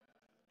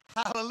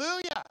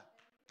 Hallelujah.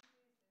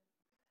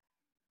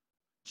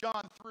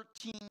 John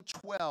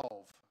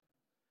 13:12.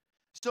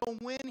 So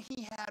when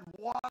he had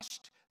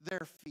washed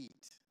their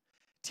feet,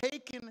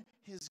 taken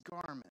his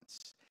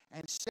garments,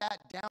 and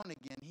sat down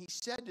again, he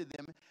said to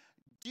them,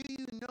 do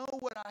you know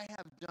what I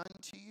have done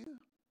to you?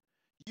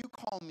 You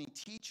call me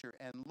teacher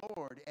and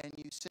Lord, and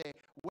you say,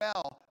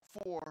 well,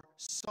 for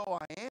so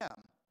I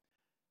am.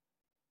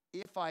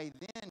 If I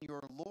then,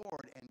 your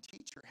Lord and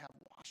teacher, have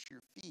washed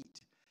your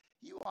feet,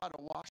 you ought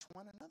to wash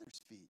one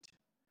another's feet.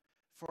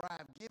 For I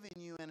have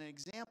given you an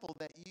example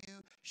that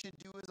you should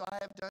do as I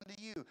have done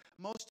to you.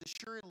 Most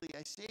assuredly,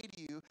 I say to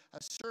you,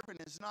 a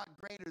servant is not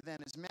greater than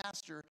his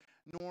master,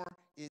 nor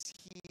is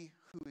he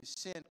who is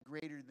sent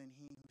greater than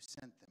he who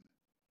sent them.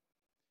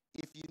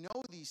 If you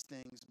know these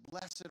things,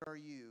 blessed are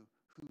you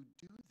who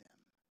do them.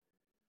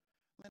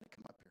 Let it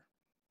come up here,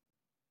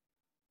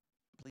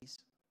 please.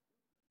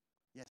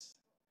 Yes,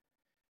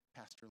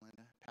 Pastor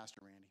Linda,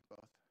 Pastor Randy, both.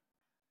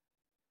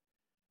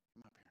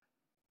 Come up here.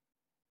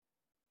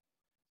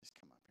 Just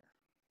come up here.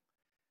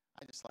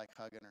 I just like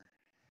hugging her.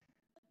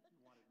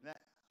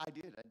 I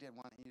did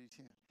want you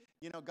to.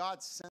 You know,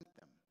 God sent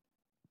them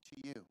to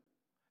you.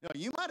 You know,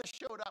 you might have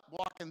showed up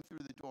walking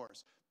through the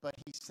doors, but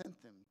he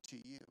sent them to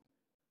you.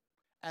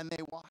 And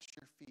they washed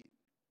your feet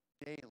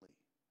daily,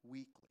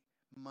 weekly,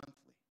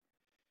 monthly,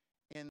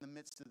 in the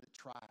midst of the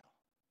trial.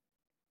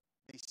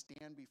 They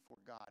stand before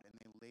God and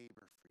they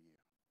labor for you.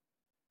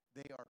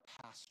 They are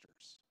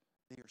pastors.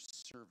 They are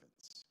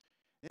servants.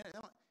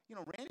 You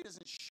know, Randy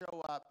doesn't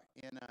show up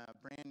in a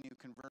brand new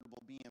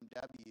convertible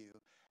BMW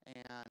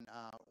and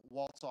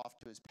waltz off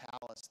to his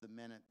palace the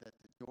minute that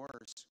the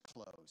doors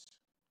close,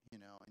 you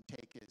know, and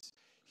take his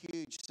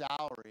huge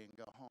salary and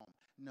go home.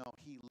 No,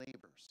 he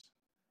labors.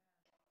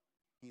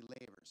 He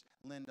labors.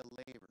 Linda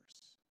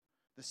labors.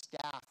 The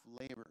staff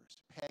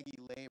labors. Peggy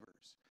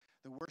labors.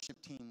 The worship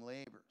team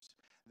labors.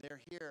 They're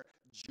here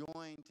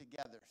joined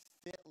together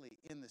fitly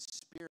in the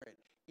Spirit,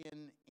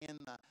 in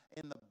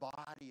the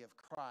body of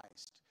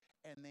Christ,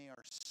 and they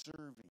are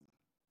serving.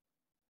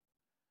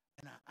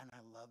 And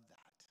I love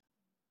that.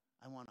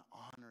 I want to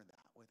honor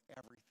that with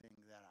everything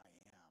that I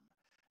am.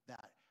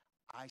 That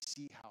I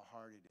see how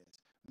hard it is.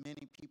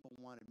 Many people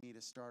wanted me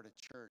to start a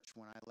church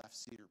when I left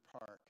Cedar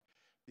Park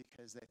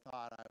because they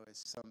thought I was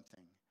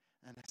something.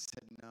 And I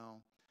said,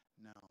 no,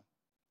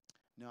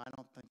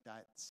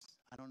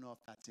 I don't know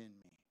if that's in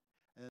me.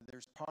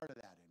 There's part of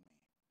that in me,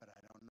 but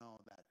I don't know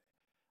that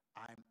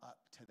I'm up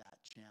to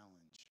that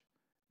challenge.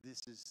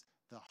 This is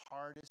the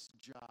hardest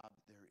job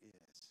there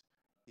is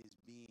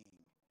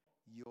being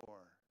your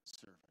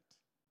servant.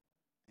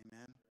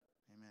 Amen?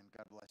 Amen.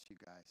 God bless you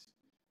guys.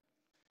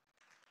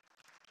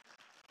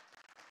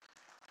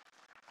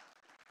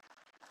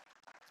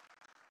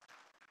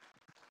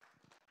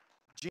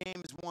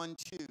 James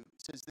 1:2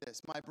 says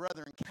this, my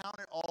brethren, count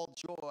it all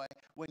joy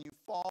when you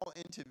fall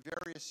into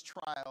various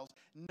trials,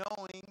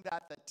 knowing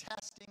that the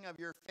testing of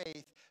your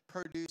faith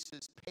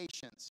produces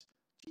patience.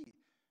 Gee,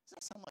 does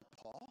that sound like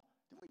Paul?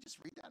 Didn't we just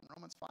read that in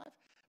Romans 5?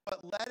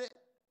 But let it,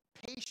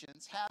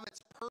 patience, have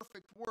its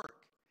perfect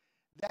work,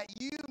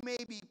 that you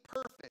may be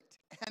perfect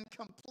and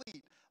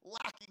complete,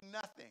 lacking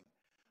nothing.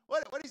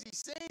 What is he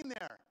saying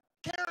there?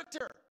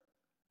 Character.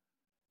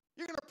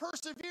 You're going to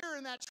persevere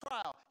in that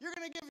trial. You're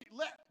going to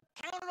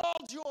count it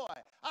all joy.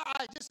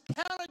 I just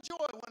count it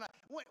joy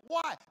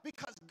why?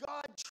 Because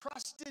God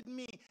trusted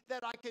me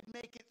that I could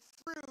make it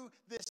through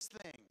this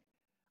thing.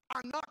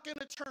 I'm not going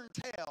to turn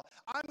tail.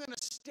 I'm going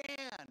to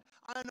stand.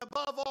 And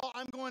above all,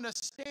 I'm going to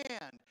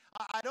stand.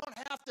 I don't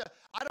have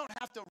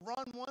to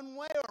run one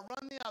way or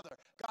run the other.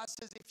 God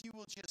says if you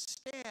will just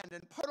stand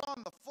and put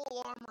on the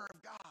full armor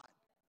of God.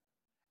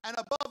 And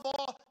above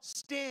all,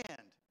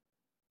 stand.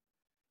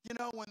 You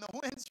know, when the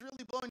wind's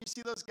really blowing, you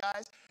see those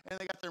guys, and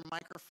they got their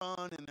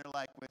microphone, and they're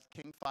like with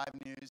King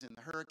 5 News, and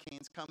the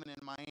hurricane's coming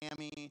in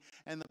Miami,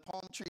 and the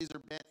palm trees are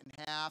bent in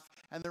half,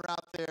 and they're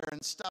out there,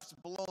 and stuff's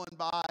blowing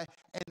by,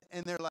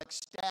 and they're like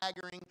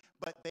staggering,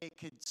 but they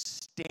could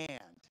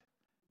stand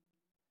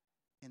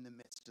in the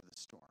midst of the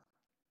storm.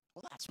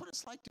 Well, that's what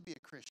it's like to be a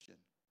Christian.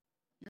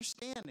 You're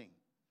standing.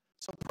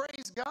 So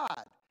praise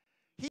God.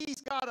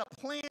 He's got a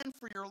plan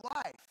for your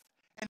life,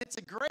 and it's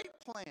a great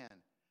plan.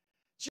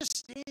 Just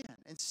stand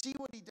and see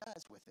what he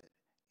does with it.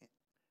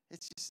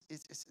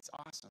 It's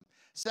awesome.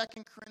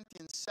 2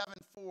 Corinthians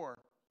 7:4.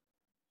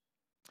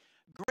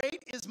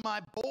 Great is my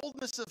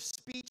boldness of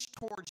speech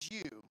towards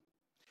you.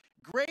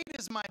 Great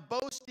is my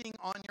boasting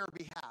on your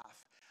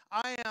behalf.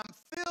 I am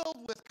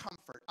filled with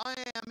comfort. I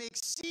am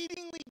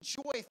exceedingly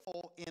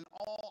joyful in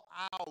all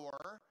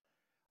our,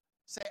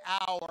 say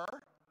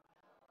our,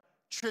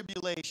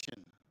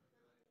 tribulation.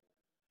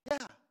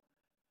 Yeah.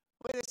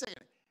 Wait a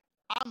second.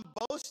 I'm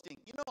boasting.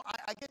 You know,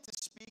 I get to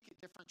speak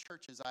at different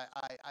churches. I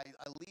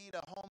lead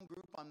a home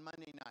group on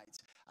Monday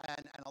nights.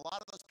 And a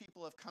lot of those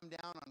people have come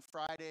down on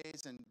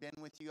Fridays and been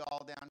with you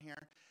all down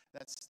here.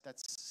 That's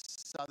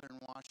Southern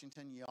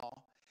Washington,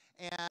 y'all.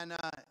 And,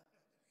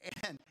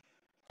 and,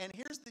 and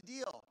here's the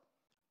deal.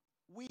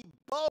 We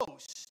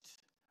boast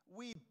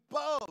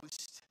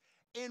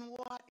in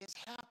what is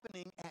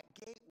happening at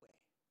Gateway.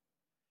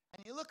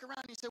 And you look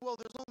around and you say, well,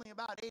 there's only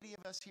about 80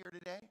 of us here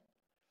today.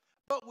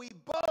 But we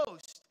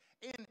boast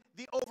in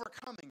the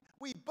overcoming.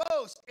 We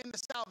boast in the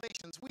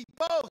salvations. We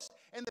boast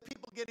in the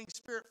people getting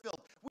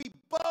spirit-filled. We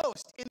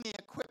boast in the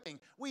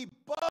equipping. We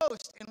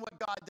boast in what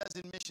God does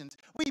in missions.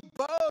 We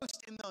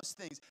boast in those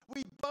things.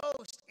 We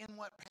boast in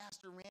what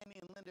Pastor Randy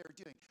and Linda are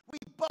doing. We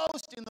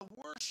boast in the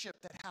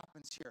worship that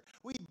happens here.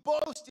 We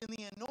boast in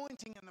the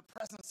anointing and the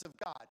presence of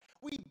God.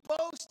 We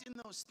boast in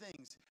those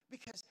things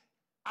because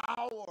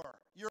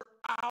you're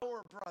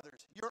our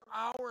brothers. You're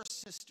our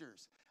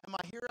sisters. Am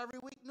I here every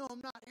week? No, I'm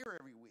not here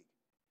every week.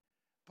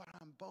 But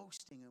I'm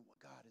boasting in what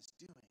God is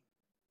doing.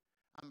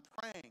 I'm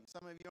praying.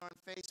 Some of you are on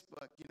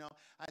Facebook. You know,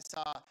 I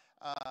saw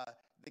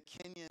the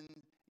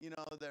Kenyan, you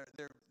know, their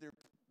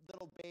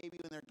little baby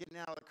when they're getting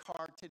out of the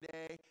car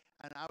today.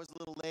 And I was a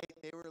little late.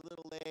 They were a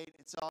little late.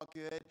 It's all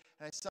good.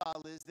 And I saw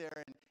Liz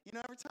there. And, you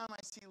know, every time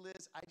I see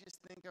Liz, I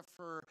just think of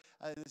her,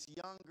 this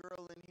young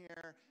girl in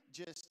here,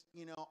 just,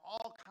 you know,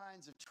 all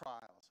kinds of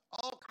trials,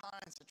 all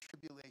kinds of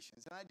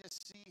tribulations. And I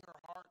just see her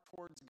heart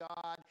towards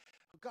God.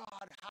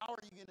 God, how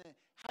are you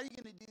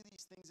gonna do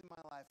these things in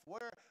my life?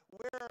 Where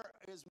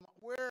is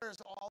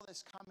all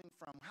this coming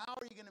from? How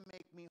are you gonna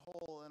make me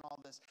whole in all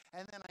this?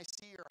 And then I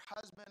see her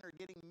husband are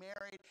getting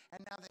married,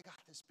 and now they got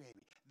this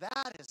baby.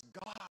 That is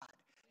God.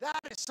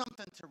 That is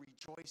something to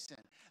rejoice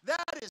in.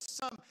 That is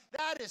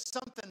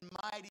something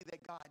mighty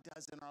that God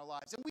does in our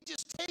lives. And we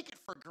just take it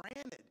for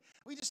granted.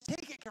 We just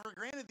take it for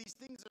granted. These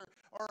things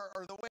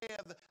are the way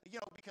of, you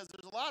know, because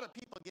there's a lot of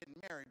people getting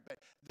married, but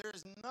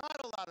there's not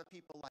a lot of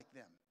people like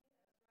them.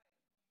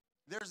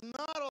 There's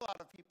not a lot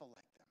of people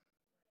like them.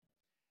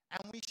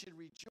 And we should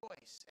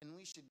rejoice, and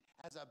we should,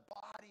 as a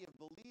body of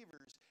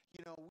believers,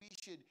 you know, we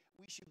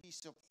should be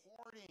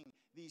supporting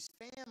these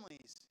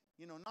families.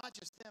 You know, not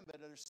just them,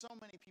 but there's so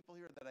many people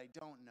here that I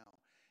don't know.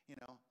 You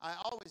know, I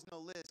always know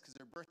Liz because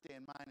her birthday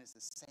and mine is the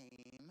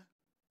same.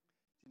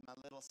 She's my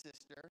little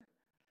sister.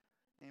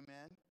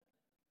 Amen.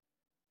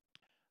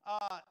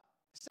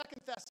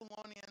 2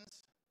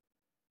 Thessalonians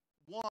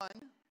 1,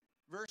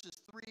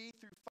 verses 3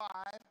 through 5.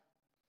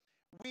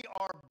 We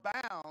are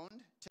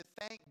bound to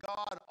thank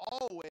God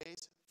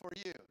always for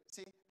you.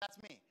 See,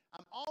 that's me.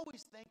 I'm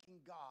always thanking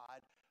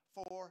God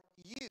for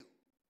you.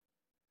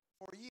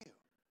 For you.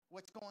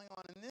 What's going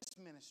on in this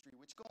ministry,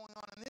 what's going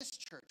on in this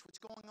church, what's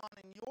going on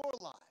in your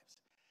lives.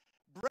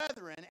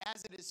 Brethren,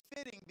 as it is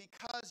fitting,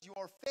 because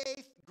your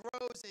faith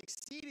grows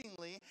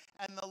exceedingly,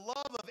 and the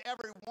love of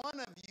every one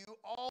of you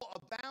all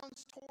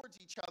abounds towards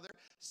each other,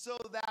 so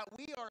that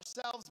we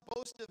ourselves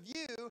boast of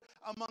you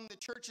among the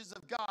churches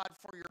of God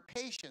for your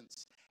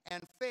patience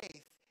and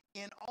faith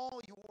in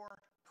all your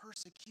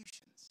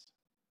persecutions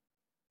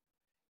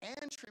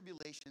and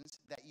tribulations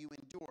that you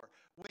endure,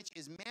 which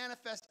is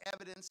manifest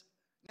evidence.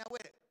 Now,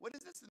 wait, what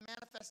is this, the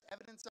manifest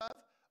evidence of?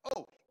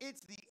 Oh,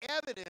 it's the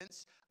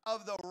evidence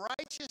of the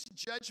righteous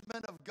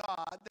judgment of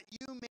God, that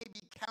you may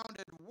be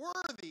counted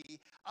worthy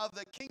of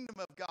the kingdom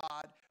of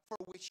God, for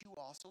which you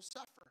also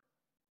suffer.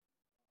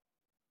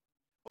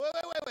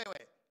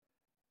 Wait.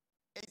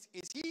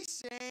 Is he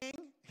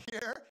saying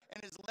here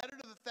in his letter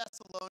to the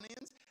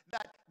Thessalonians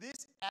that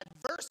this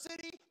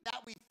adversity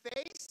that we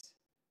face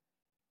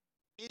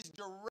is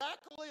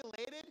directly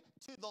related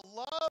to the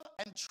love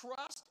and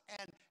trust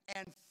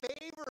and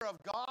favor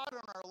of God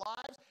on our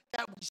lives,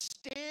 that we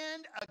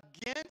stand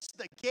against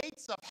the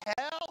gates of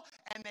hell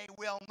and they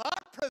will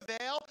not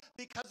prevail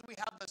because we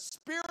have the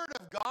Spirit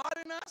of God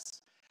in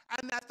us,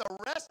 and that the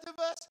rest of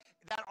us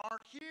that are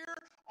here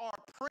are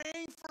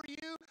praying for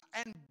you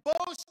and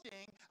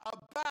boasting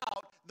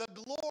about the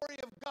glory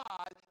of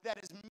God that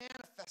is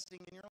manifesting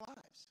in your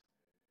lives?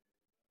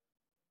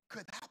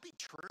 Could that be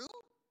true?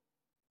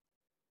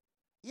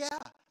 Yeah,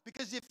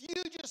 because if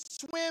you just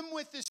swim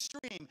with the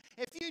stream,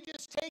 if you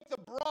just take the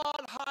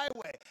broad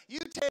highway, you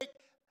take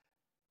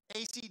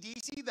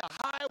AC/DC, the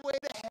highway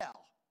to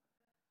hell,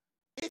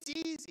 it's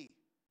easy.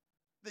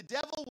 The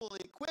devil will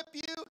equip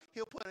you.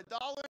 He'll put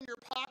 $1 in your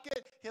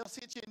pocket. He'll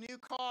get you a new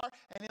car,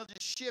 and he'll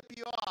just ship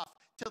you off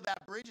till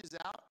that bridge is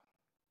out,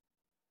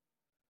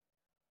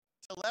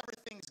 till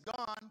everything's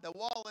gone, the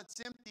wallet's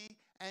empty,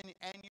 and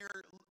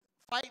you're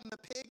fighting the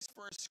pigs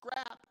for a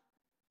scrap.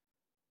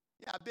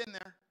 Yeah, I've been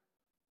there.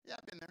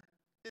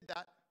 Did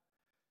that.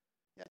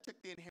 Yeah, I took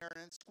the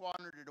inheritance,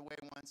 squandered it away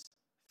once,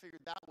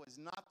 figured that was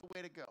not the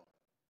way to go.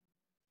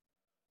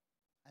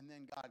 And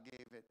then God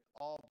gave it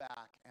all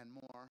back and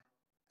more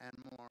and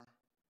more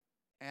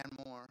and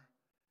more.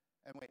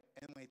 And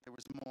wait, there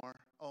was more.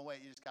 Oh,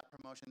 wait, you just got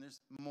promotion.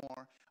 There's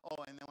more.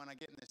 Oh, and then when I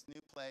get in this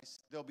new place,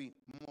 there'll be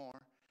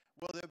more.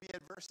 Will there be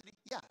adversity?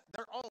 Yeah,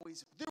 there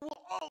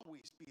will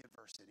always be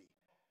adversity.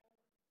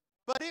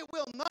 But it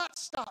will not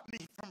stop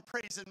me from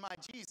praising my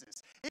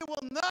Jesus. It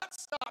will not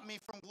stop me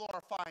from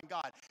glorifying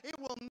God. It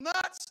will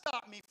not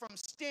stop me from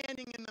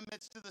standing in the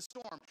midst of the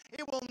storm.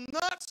 It will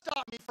not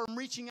stop me from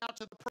reaching out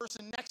to the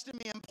person next to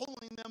me and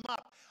pulling them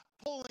up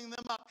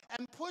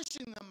and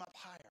pushing them up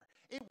higher.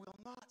 It will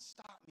not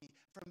stop me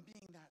from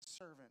being that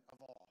servant of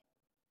all.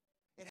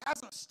 It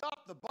hasn't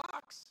stopped the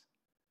box.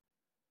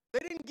 They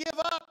didn't give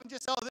up and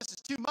just, oh, this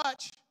is too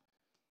much.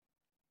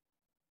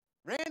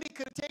 Randy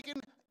could have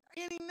taken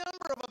any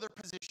number of other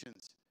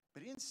positions,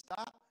 but he didn't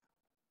stop.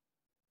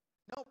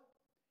 Nope.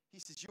 He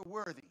says, you're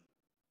worthy.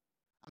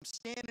 I'm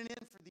standing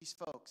in for these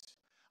folks.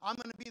 I'm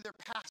going to be their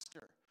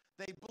pastor.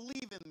 They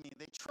believe in me.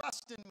 They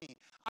trust in me.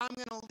 I'm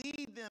going to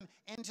lead them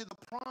into the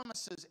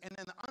promises and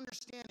in the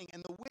understanding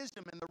and the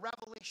wisdom and the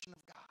revelation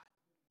of God.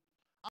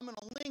 I'm going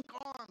to link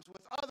arms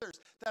with others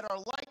that are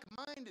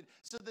like-minded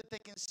so that they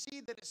can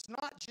see that it's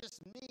not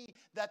just me,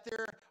 that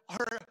there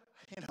are,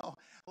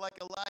 like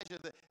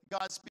Elijah, that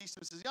God speaks to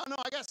him and says, no,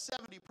 I got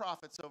 70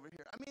 prophets over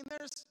here. I mean,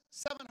 there's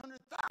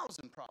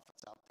 700,000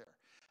 prophets out there.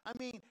 I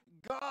mean,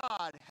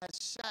 God has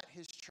set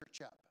his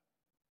church up.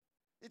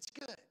 It's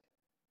good.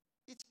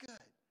 It's good.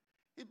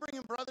 He's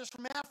bringing brothers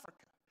from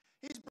Africa.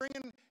 He's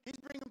bringing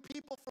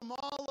people from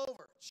all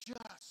over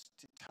just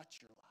to touch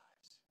your lives.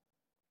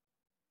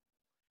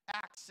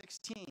 Acts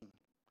 16,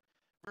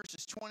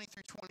 verses 20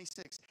 through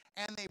 26.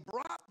 And they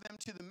brought them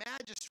to the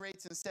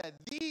magistrates and said,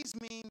 these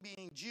men,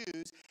 being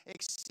Jews,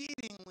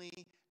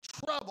 exceedingly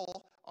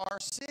trouble our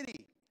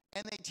city.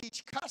 And they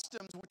teach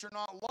customs which are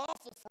not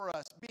lawful for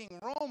us, being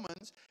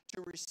Romans,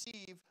 to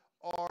receive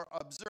or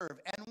observe.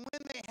 And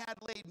when they had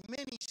laid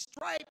many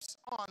stripes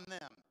on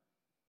them,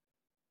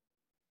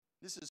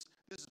 this is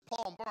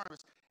Paul and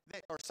Barnabas,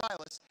 or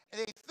Silas,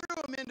 they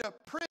threw them into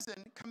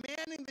prison,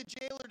 commanding the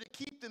jailer to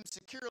keep them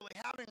securely.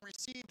 Having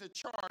received a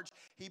charge,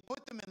 he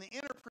put them in the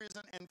inner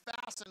prison and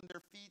fastened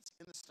their feet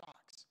in the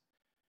stocks.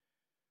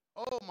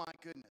 Oh my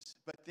goodness.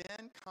 But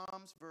then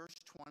comes verse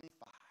 25.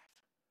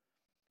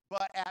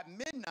 But at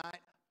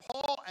midnight,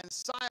 Paul and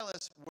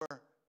Silas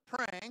were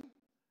praying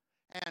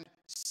and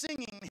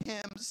singing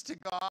hymns to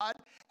God,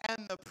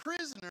 and the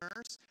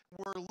prisoners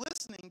were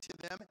listening to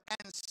them,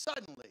 and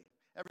suddenly,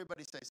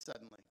 everybody say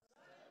suddenly,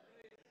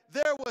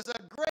 there was a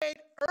great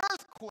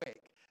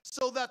earthquake,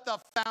 so that the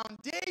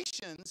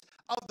foundations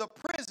of the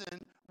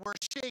prison were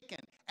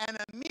shaken. And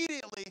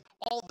immediately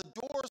all the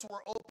doors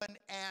were opened,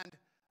 and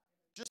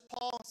just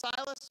Paul and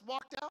Silas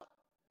walked out?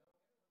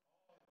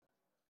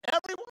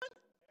 Everyone?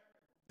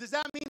 Does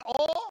that mean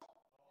all?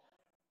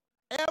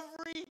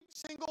 Every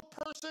single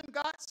person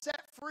got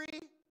set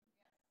free?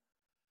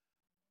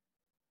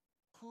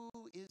 Who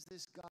is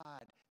this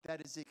God that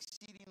is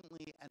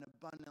exceedingly and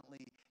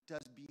abundantly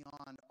does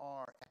beyond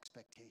our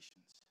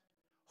expectations?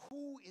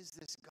 Who is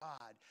this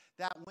God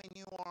that when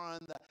you are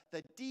in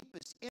the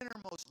deepest,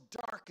 innermost,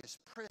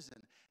 darkest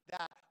prison,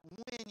 that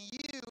when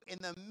you, in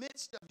the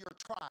midst of your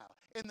trial,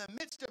 in the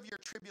midst of your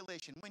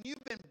tribulation, when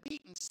you've been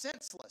beaten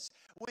senseless,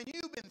 when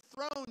you've been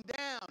thrown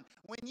down,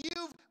 when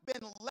you've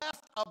been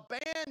left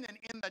abandoned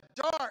in the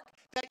dark,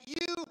 that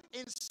you,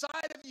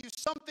 inside of you,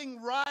 something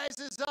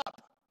rises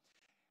up.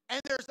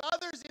 And there's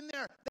others in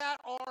there that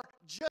are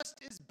just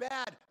as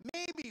bad,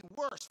 maybe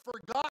worse,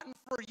 forgotten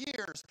for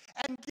years.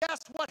 And guess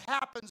what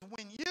happens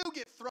when you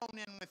get thrown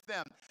in with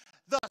them?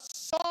 The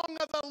song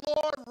of the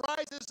Lord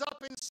rises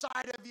up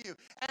inside of you.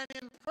 And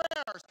in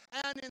prayers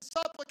and in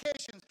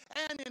supplications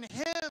and in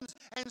hymns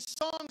and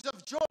songs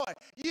of joy,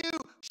 you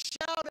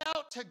shout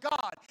out to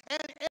God.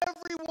 And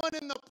everyone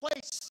in the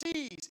place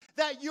sees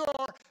that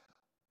you're,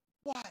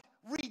 what?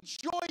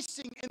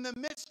 Rejoicing in the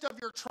midst of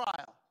your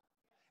trial.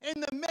 In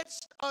the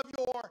midst of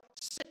your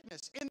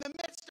sickness, in the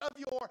midst of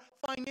your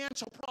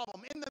financial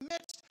problem, in the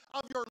midst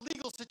of your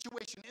legal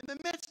situation, in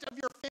the midst of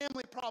your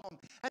family problem,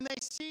 and they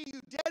see you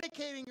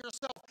dedicating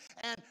yourself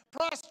and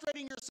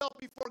prostrating yourself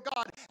before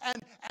God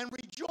and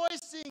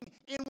rejoicing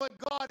in what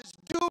God is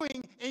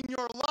doing in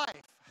your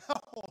life.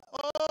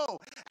 Oh,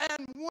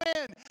 and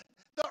when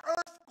the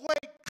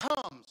earthquake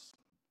comes,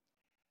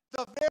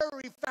 the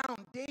very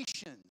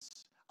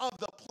foundations of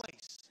the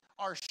place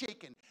are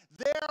shaken.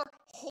 Their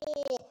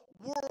whole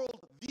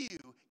world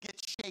view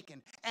gets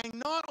shaken. And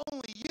not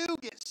only you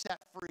get set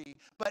free,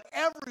 but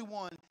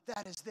everyone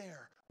that is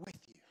there with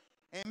you.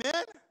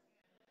 Amen?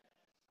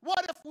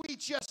 What if we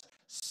just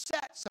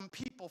set some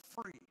people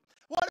free?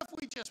 What if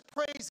we just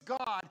praise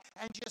God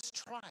and just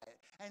try it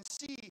and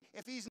see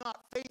if he's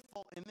not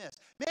faithful in this?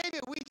 Maybe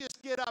we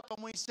just get up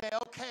and we say,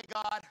 okay,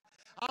 God,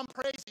 I'm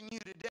praising you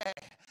today.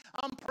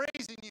 I'm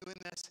praising you in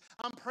this.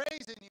 I'm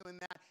praising you in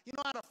that. You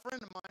know, I had a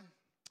friend of mine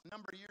a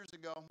number of years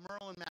ago,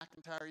 Merlin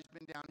McIntyre. He's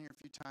been down here a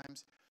few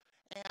times.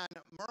 And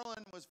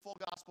Merlin was full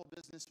gospel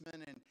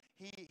businessman, and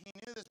he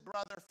knew this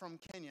brother from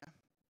Kenya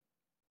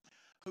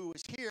who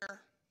was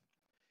here.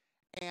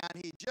 And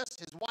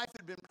his wife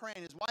had been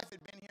praying. His wife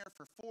had been here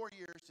for 4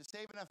 years to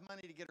save enough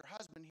money to get her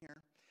husband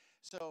here.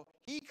 So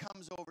he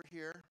comes over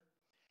here,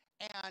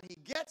 and he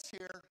gets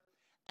here,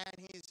 and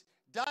he's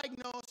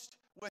diagnosed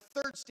with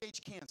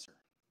 3rd-stage cancer.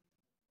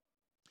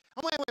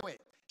 Oh, wait.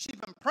 She's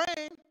been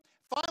praying.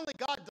 Finally,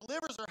 God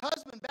delivers her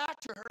husband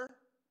back to her.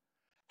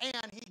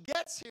 And he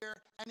gets here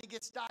and he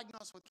gets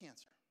diagnosed with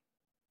cancer.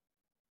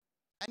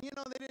 And you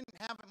know, they didn't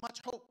have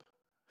much hope.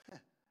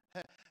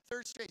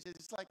 Third stage,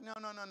 it's like, no.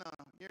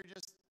 You're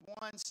just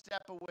one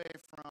step away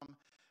from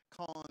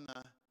calling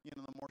the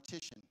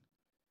mortician.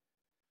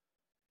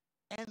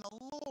 And the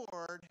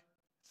Lord,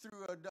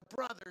 through a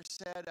brother,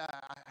 said,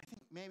 I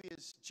think maybe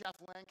it's Jeff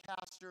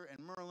Lancaster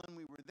and Merlin,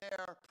 we were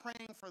there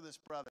praying for this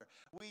brother.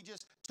 We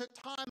just took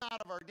time out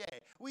of our day.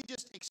 We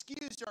just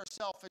excused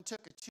ourselves and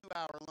took a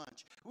 2-hour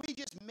lunch. We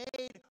just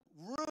made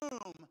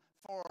room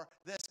for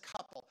this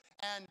couple.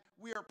 And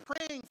we are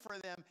praying for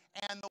them.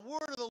 And the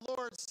word of the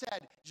Lord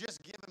said,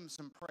 just give him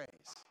some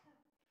praise.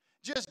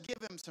 Just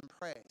give him some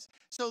praise.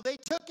 So they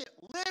took it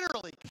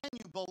literally. Can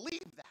you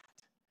believe that?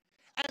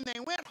 And they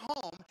went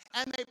home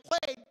and they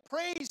played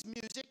praise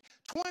music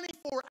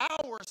 24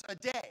 hours a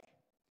day.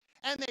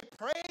 And they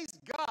praised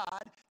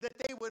God that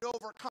they would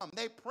overcome.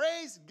 They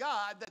praised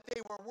God that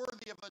they were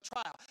worthy of the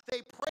trial.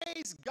 They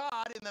praised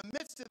God in the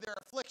midst of their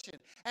affliction.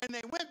 And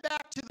they went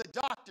back to the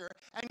doctor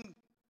and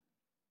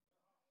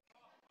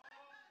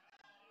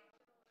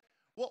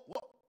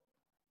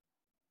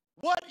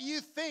what do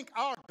you think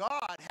our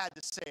God had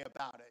to say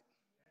about it?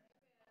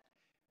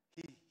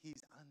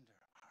 He's under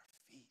our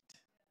feet.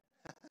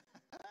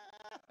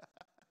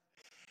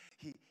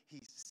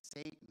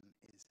 Satan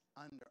is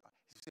under.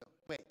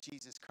 Wait,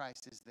 Jesus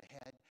Christ is the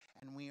head,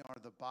 and we are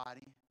the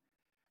body,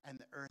 and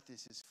the earth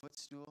is his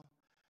footstool.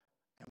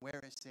 And where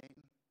is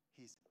Satan?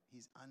 He's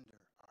under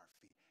our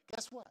feet.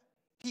 Guess what?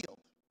 Healed,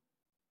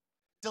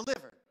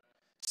 delivered,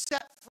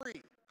 set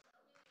free,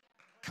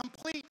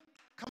 complete,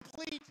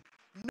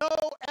 no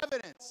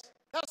evidence.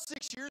 That was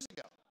 6 years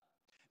ago.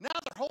 Now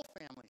their whole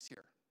family's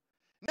here.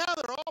 Now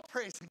they're all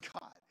praising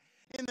God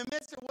in the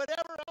midst of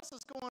whatever else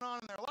is going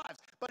on in their lives.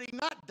 But he's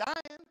not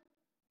dying,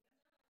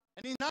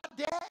 and he's not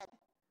dead.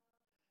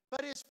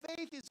 But his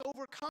faith is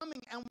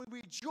overcoming, and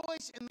we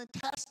rejoice in the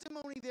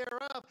testimony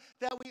thereof,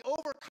 that we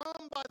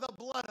overcome by the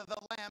blood of the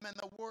Lamb and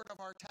the word of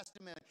our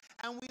testimony.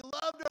 And we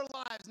loved our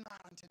lives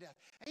not unto death.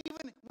 And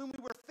even when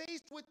we were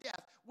faced with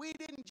death, we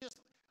didn't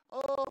just,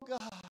 oh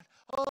God,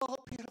 oh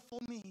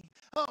beautiful me.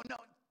 Oh no,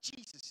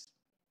 Jesus,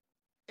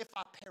 if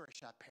I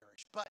perish, I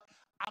perish. But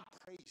I'm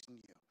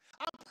praising you.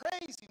 I'm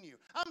praising you.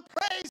 I'm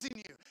praising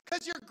you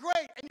because you're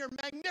great and you're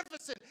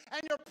magnificent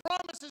and your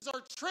promises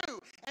are true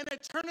and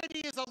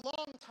eternity is a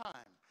long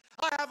time.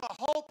 I have a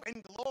hope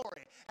and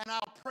glory and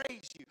I'll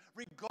praise you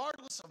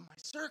regardless of my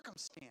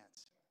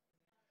circumstance.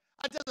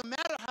 It doesn't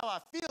matter how I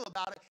feel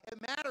about it.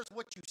 It matters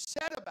what you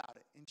said about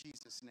it in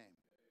Jesus' name.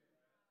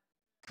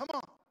 Come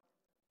on.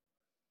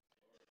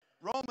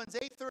 Romans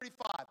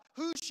 8:35.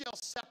 Who shall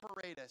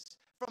separate us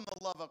from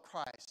the love of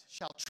Christ?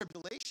 Shall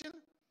tribulation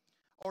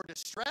or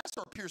distress,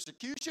 or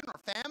persecution, or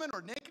famine,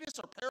 or nakedness,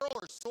 or peril,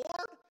 or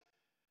sword?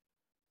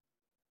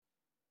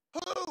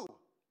 Who?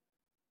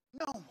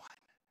 No one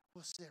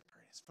will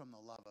separate us from the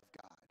love of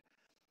God.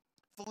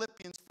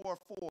 Philippians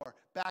 4:4,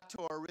 back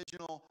to our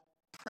original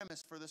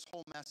premise for this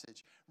whole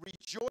message.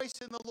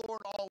 Rejoice in the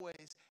Lord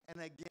always,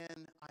 and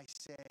again I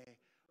say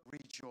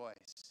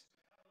rejoice.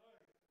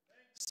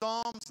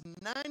 Psalms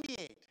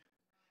 98,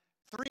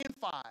 3 and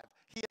 5.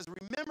 He has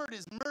remembered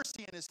his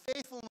mercy and his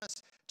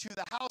faithfulness to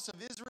the house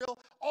of Israel.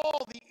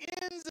 All the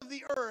ends of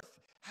the earth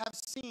have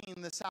seen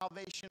the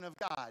salvation of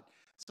God.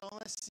 So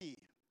let's see.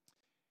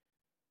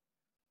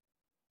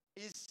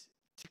 Is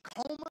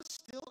Tacoma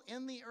still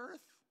in the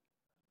earth?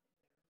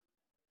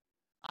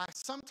 I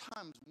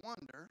sometimes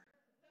wonder.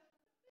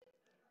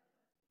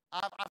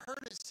 I've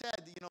heard it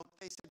said,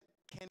 they said,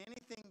 can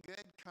anything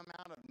good come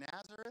out of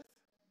Nazareth?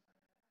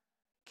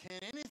 Can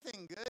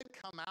anything good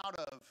come out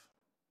of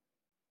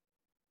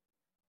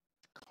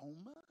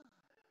Tacoma?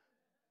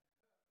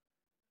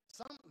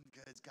 Something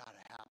good's got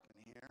to happen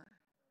here.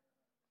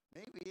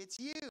 Maybe it's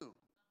you.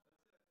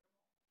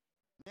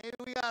 Maybe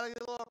we got to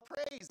get a little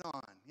praise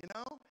on,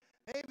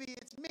 Maybe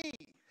it's me.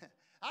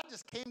 I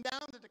just came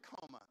down to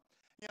Tacoma.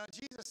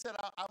 Jesus said,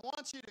 I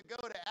want you to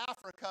go to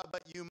Africa,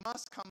 but you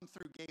must come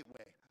through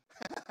Gateway.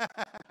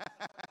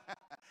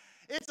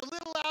 It's a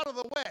little out of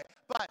the way,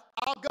 but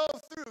I'll go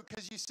through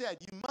because you said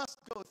you must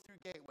go through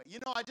Gateway.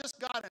 I just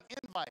got an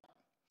invite.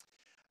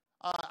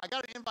 I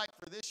got an invite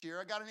for this year.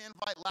 I got an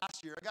invite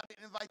last year. I got an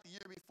invite the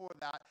year before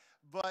that.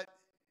 But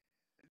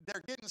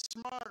they're getting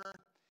smarter.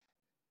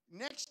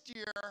 Next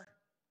year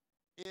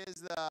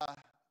is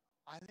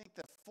I think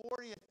the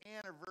 40th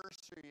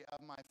anniversary of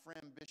my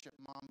friend Bishop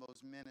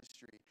Mambo's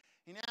ministry.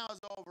 He now has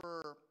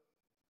over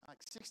like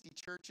 60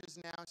 churches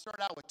now. He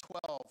started out with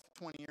 12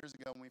 20 years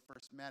ago when we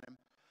first met him.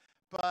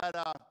 But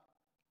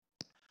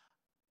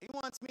he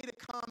wants me to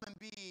come and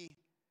be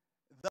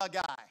the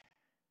guy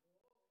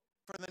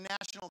for the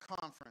national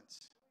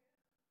conference.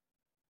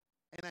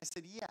 And I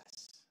said,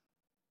 yes.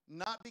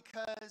 Not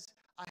because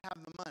I have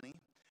the money,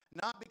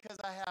 not because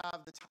I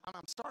have the time.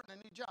 I'm starting a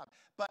new job.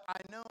 But I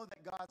know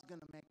that God's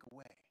going to make a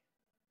way.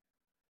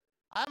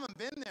 I haven't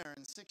been there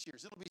in 6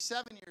 years. It'll be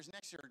 7 years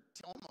next year,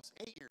 almost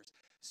 8 years.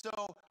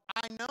 So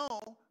I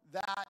know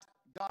that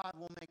God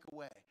will make a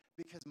way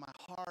because my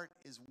heart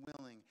is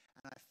willing,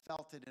 and I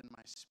felt it in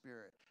my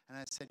spirit. And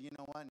I said, you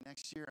know what?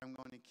 Next year I'm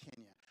going to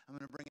Kenya. I'm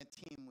going to bring a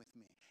team with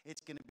me. It's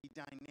going to be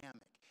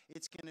dynamic.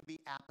 It's going to be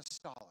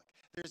apostolic.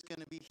 There's going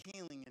to be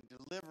healing and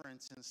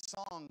deliverance and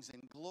songs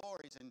and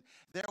glories, and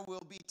there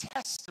will be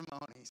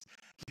testimonies.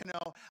 You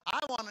know, I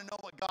want to know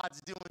what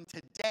God's doing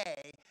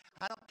today.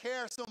 I don't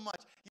care so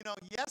much. You know,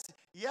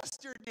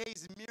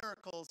 yesterday's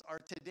miracles are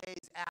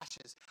today's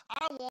ashes.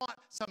 I want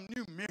some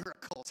new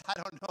miracles. I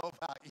don't know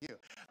about you,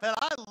 but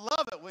I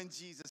love it when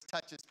Jesus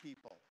touches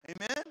people.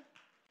 Amen?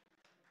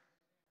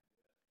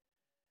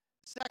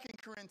 2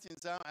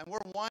 Corinthians, and we're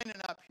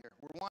winding up here.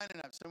 We're winding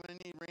up. So I'm going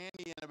to need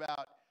Randy in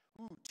about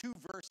 2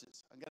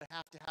 verses. I'm going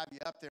to have you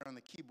up there on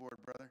the keyboard,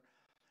 brother.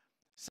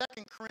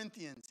 2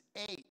 Corinthians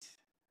 8,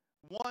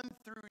 1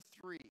 through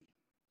 3.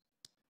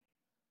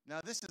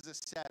 Now, this is a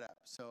setup,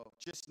 so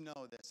just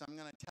know this. I'm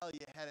going to tell you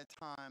ahead of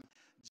time,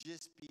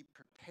 just be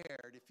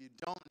prepared. If you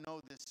don't know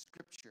this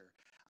scripture,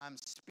 I'm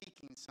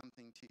speaking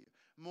something to you.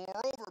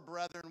 Moreover,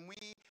 brethren,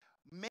 we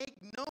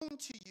make known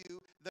to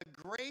you the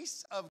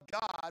grace of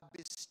God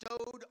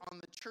bestowed on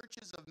the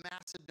churches of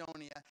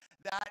Macedonia,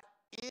 that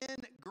in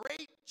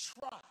great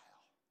trial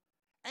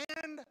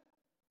and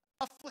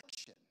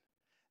affliction,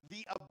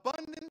 the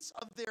abundance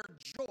of their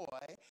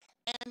joy,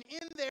 and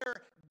in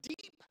their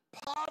deep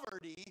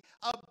poverty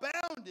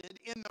abounded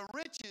in the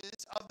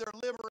riches of their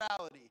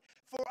liberality.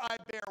 For I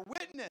bear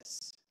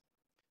witness,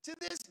 to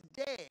this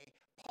day,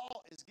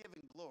 Paul is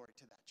giving glory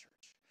to that church.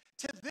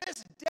 To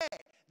this day,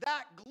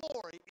 that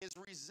glory is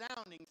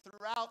resounding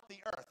throughout the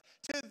earth.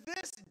 To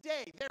this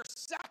day, their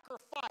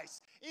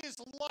sacrifice is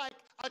like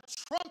a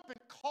trumpet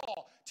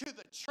call to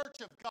the church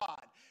of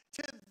God.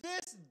 To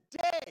this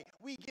day,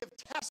 we give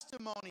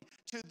testimony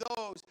to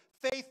those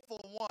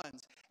faithful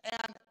ones.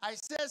 And I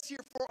says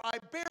here, for I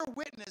bear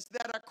witness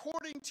that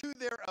according to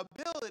their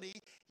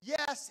ability,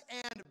 yes,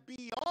 and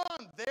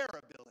beyond their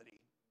ability.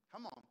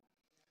 Come on.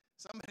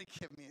 Somebody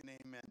give me an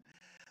amen.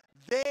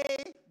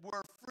 They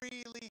were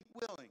freely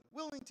willing.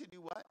 Willing to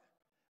do what?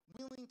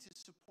 Willing to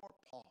support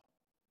Paul.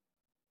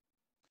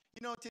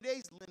 You know,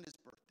 today's Linda's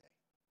birthday.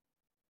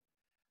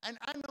 And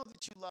I know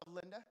that you love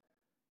Linda.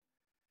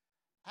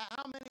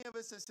 How many of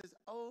us says,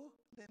 oh,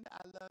 Linda,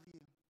 I love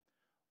you?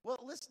 Well,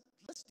 let's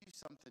do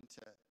something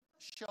to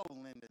show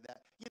Linda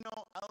that. You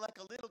know, like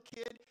a little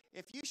kid,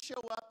 if you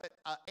show up at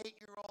an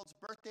 8-year-old's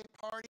birthday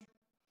party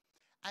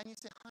and you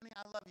say, honey,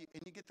 I love you,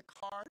 and you get the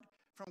card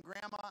from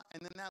Grandma,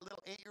 and then that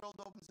little 8-year-old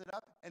opens it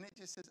up, and it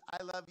just says,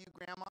 I love you,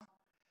 Grandma.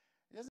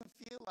 It doesn't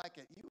feel like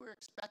it. You were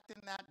expecting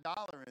that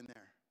dollar in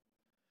there.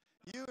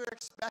 You were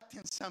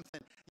expecting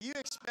something. You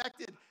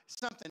expected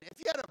something. If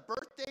you had a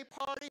birthday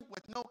party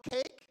with no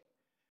cake,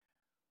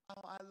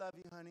 oh, I love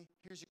you, honey.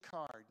 Here's your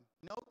card.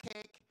 No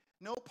cake,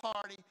 no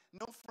party,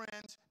 no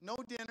friends, no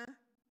dinner.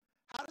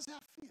 How does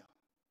that feel?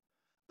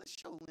 Let's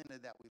show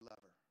Linda that we love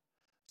her.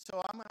 So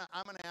I'm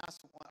gonna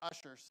ask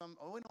usher.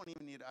 We don't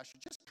even need an usher.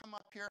 Just come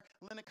up here,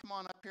 Linda. Come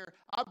on up here.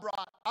 I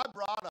brought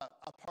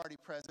a party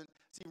present.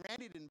 See,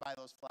 Randy didn't buy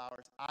those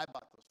flowers. I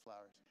bought those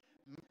flowers.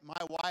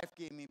 My wife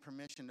gave me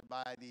permission to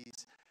buy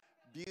these.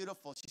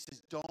 Beautiful. She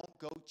says, "Don't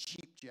go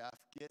cheap, Jeff.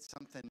 Get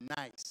something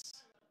nice."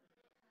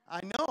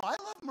 I know. I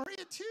love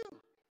Maria too.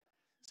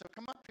 So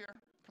come up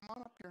here. Come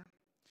on up here.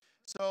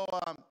 So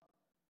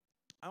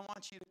I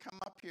want you to come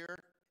up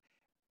here.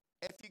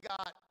 If you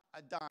got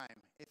a dime,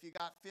 if you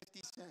got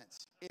 50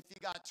 cents, if you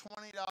got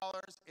 $20,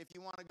 if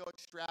you want to go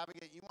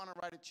extravagant, you want to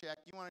write a check,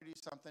 you want to do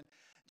something,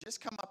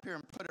 just come up here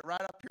and put it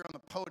right up here on the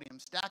podium.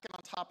 Stack it on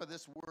top of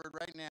this word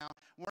right now.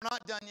 We're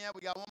not done yet.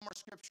 We got one more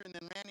scripture, and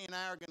then Randy and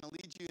I are going to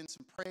lead you in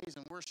some praise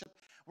and worship.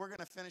 We're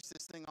going to finish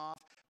this thing off,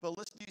 but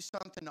let's do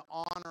something to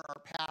honor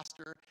our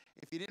pastor.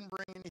 If you didn't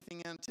bring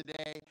anything in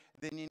today,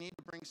 then you need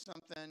to bring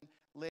something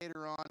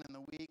later on in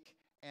the week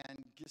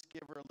and just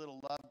give her a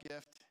little love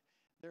gift.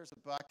 There's a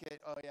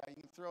bucket. Oh, yeah, you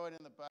can throw it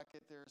in the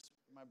bucket. There's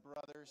my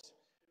brother's.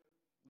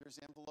 There's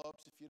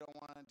envelopes. If you don't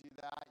want to do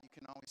that, you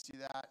can always do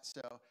that.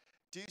 So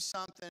do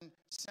something.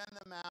 Send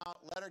them out.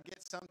 Let her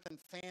get something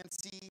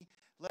fancy.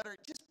 Let her,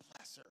 just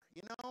bless her,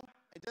 you know?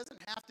 It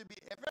doesn't have to be,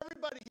 if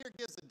everybody here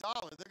gives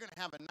 $1, they're going to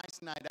have a nice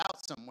night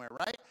out somewhere,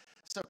 right?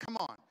 So come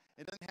on.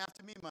 It doesn't have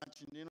to be much,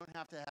 and you don't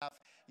have to have,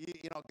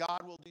 you know,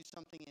 God will do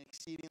something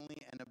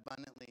exceedingly and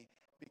abundantly.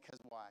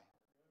 Because why?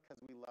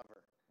 Because we love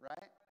her,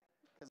 right?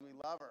 Because we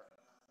love her.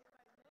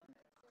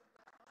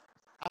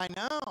 I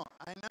know.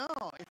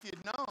 If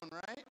you'd known,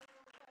 right?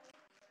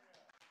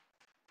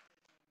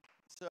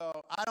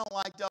 So I don't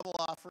like double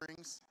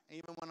offerings.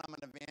 Even when I'm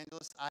an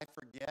evangelist, I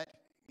forget.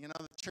 You know,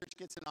 the church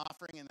gets an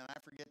offering, and then I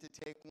forget to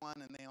take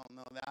one, and they all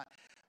know that.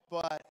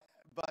 But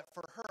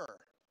for her,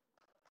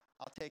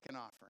 I'll take an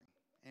offering.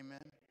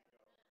 Amen?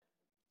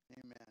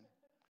 Amen.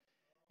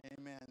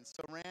 Amen.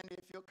 So Randy,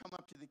 if you'll come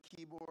up to the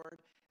keyboard,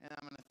 and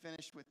I'm going to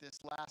finish with this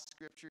last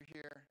scripture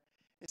here.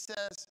 It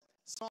says,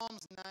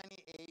 Psalms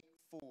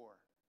 98:4.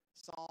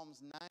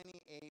 Psalms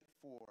 98:4.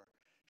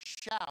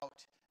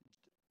 Shout.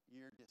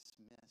 You're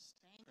dismissed.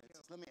 Thank you.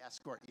 Let me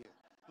escort you.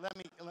 Let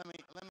me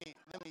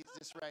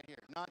just right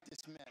here. Not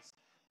dismissed,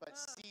 but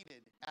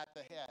seated at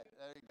the head.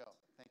 There you go.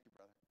 Thank you,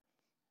 brother.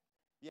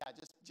 Yeah,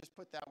 just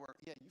put that word.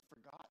 Yeah, you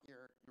forgot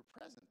your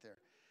present there.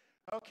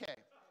 Okay.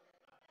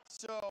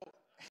 So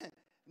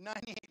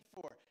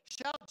 98:4.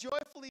 Shout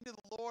joyfully to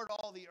the Lord,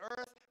 all the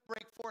earth.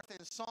 Break forth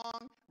in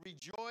song.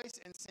 Rejoice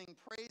and sing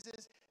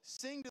praises.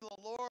 Sing to the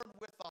Lord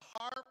with the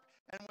harp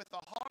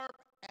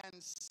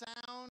and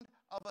sound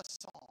of a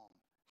psalm.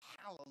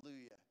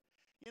 Hallelujah.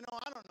 You know,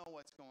 I don't know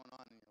what's going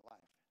on in your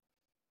life,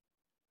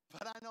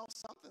 but I know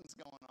something's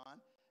going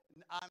on.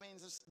 I mean,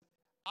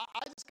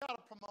 I just got a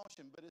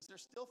promotion, but is there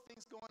still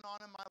things going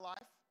on in my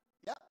life?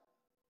 Yep,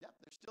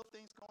 there's still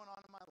things going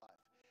on in my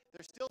life.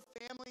 There's still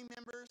family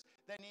members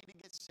that need to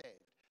get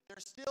saved.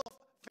 There's still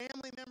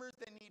family members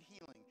that need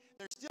healing.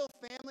 There's still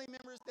family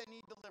members that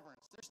need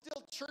deliverance. There's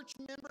still church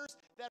members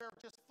that are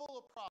just full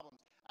of problems.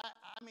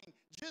 I mean,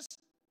 just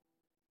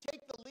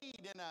take the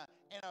lead in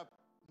a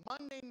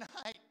Monday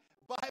night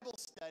Bible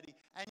study,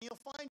 and you'll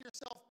find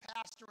yourself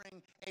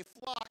pastoring a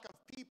flock of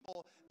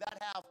people that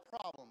have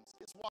problems.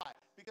 Guess why?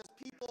 Because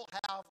people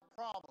have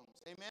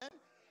problems. Amen?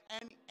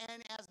 And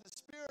as the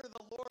Spirit of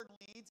the Lord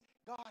leads,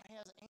 God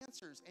has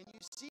answers. And you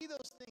see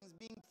those things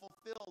being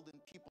fulfilled in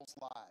people's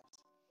lives.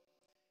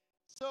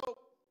 So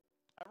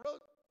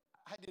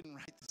I didn't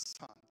write this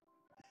song.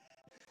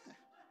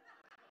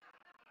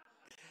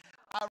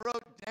 I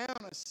wrote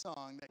down a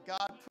song that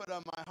God put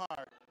on my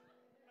heart.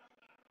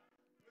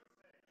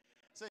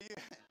 So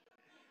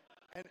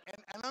and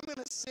I'm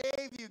going to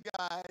save you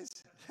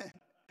guys.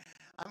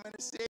 I'm going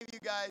to save you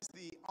guys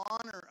the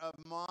honor of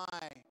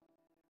my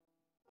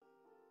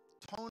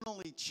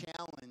tonally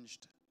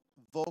challenged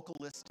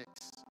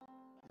vocalistics.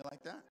 You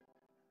like that?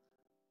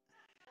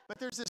 But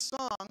there's this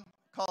song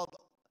called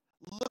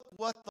 "Look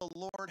What the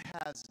Lord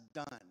Has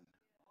Done."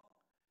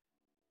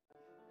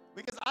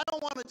 Because I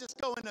don't want to just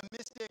go into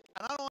mystic,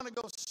 and I don't want to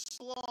go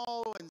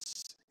slow and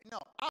no.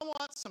 I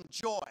want some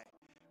joy.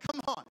 Come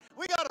on,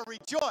 we got to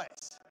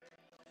rejoice.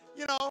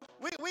 You know,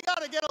 we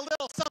got to get a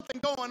little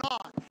something going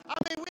on. I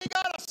mean, we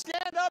got to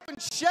stand up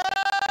and shout.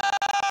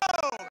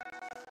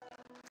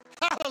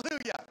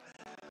 Hallelujah.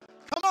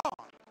 Come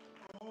on.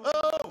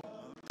 Oh,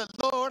 the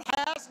Lord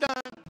has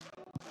done.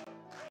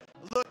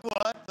 Look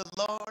what the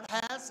Lord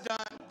has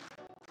done.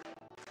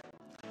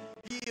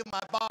 Healed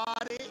my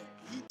body.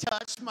 He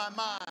touched my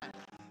mind.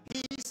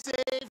 He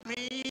saved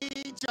me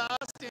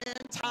just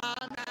in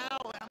time. Now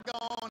I'm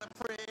going to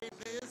praise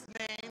his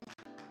name.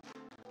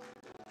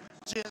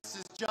 This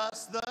is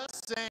just the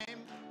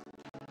same.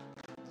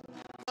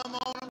 Come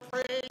on and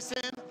praise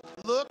him.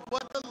 Look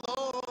what the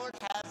Lord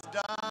has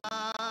done.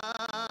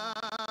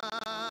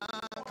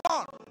 Come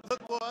on.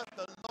 Look what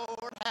the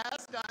Lord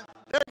has done.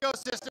 There you go,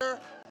 sister.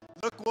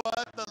 Look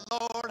what the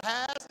Lord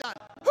has done.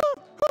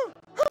 Woo, woo,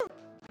 woo.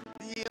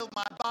 He healed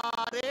my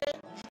body.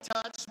 He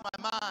touched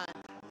my mind.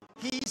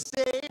 He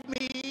saved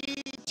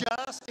me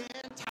just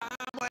in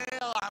time.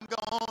 Well, I'm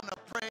going to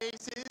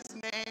praise his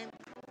name.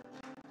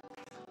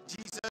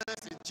 Jesus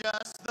is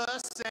just the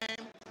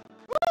same.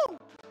 Woo!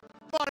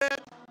 Come on in.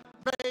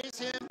 Praise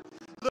him.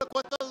 Look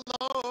what the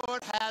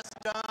Lord has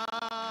done.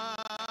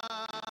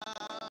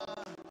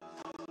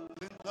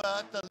 Look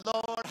what the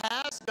Lord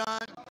has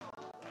done.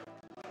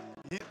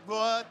 Look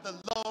what the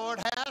Lord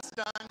has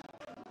done.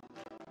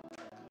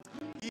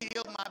 He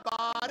healed my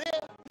body.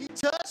 He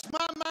touched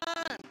my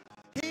mind.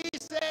 He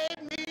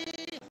saved me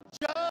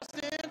just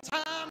in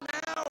time.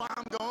 Now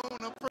I'm going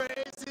to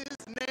praise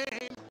his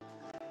name.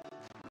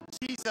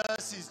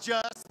 Jesus is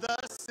just the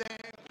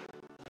same.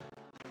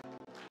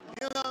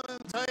 You love him,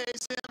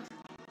 praise him.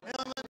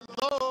 And the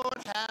Lord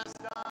has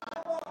done.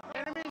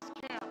 Enemies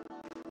camp.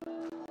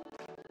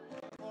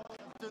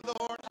 The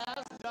Lord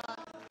has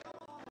done.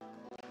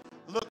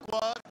 Look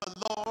what the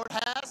Lord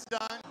has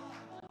done.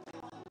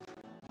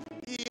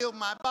 He healed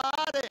my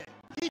body.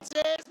 He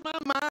changed my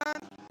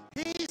mind.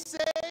 He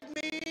saved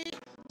me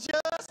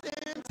just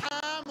in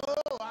time.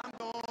 Oh, I'm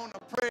going to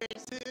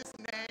praise his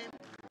name.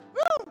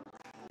 Woo!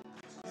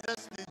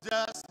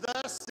 Just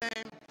the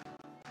same.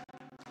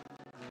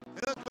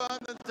 Look what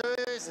the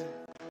praise.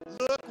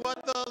 Look what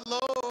the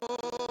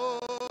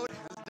Lord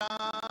has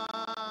done.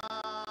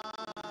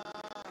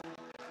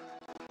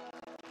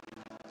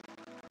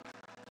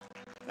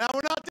 Now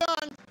we're not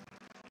done,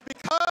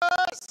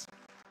 because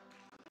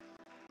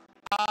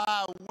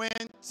I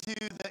went to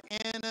the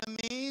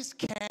enemy's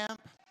camp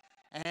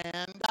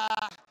and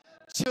I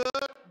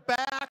took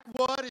back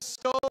what he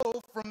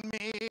stole from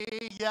me.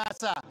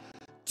 Yes, I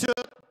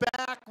took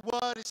back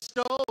what he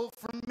stole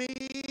from me.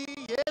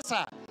 Yes,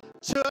 I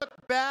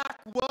took back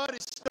what he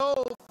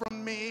stole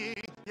from me.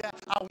 Yeah,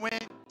 I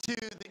went to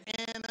the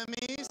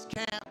enemy's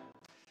camp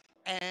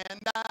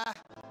and I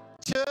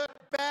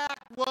took back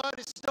what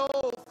he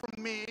stole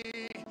from me.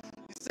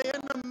 He's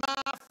under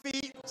my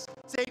feet.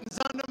 Satan's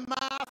under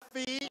my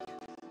feet.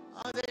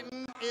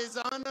 Satan is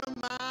under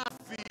my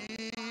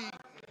feet.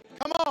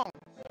 Come on.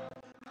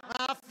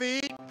 My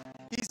feet.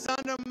 He's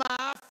under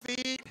my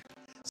feet.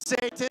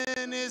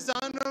 Satan is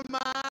under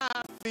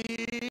my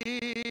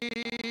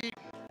feet.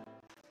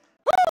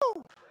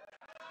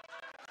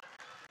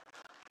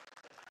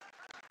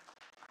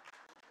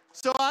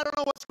 So I don't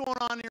know what's going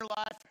on in your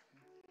life.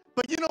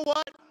 But you know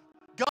what?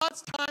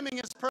 God's timing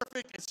is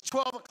perfect. It's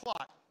 12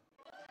 o'clock.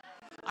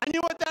 I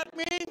knew what that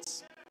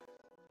means.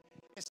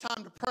 It's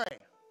time to pray.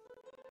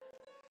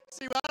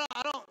 See,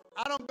 I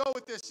don't go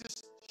with this.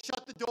 Just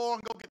shut the door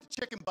and go get the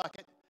chicken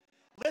bucket.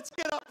 Let's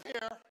get up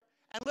here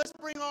and let's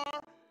bring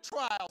our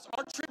trials,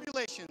 our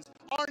tribulations,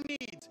 our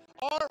needs,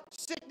 our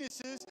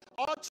sicknesses,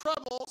 our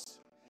troubles.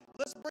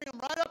 Let's bring them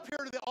right up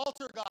here to the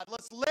altar, God.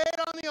 Let's lay it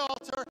on the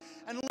altar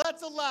and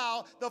let's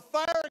allow the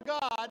fire of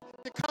God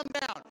to come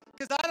down.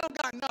 Because I don't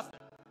got nothing.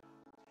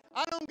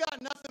 I don't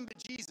got nothing but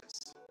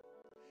Jesus.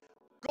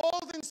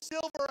 Gold and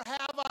silver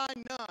have I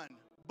none,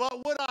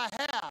 but what I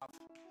have,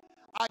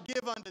 I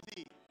give unto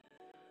thee.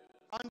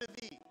 Unto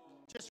thee.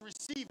 Just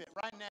receive it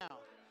right now.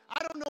 I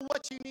don't know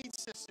what you need,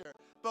 sister,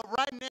 but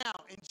right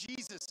now, in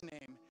Jesus'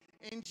 name,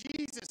 in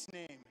Jesus'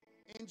 name,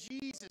 in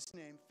Jesus'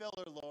 name, fill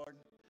her, Lord.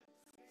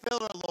 Fill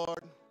her,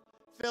 Lord.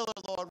 Fill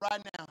her, Lord,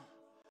 right now.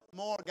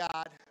 More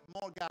God,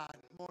 more God,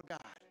 more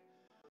God.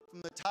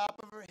 From the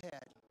top of her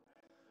head,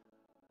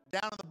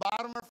 down to the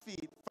bottom of her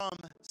feet, from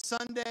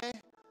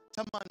Sunday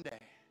to Monday.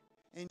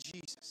 In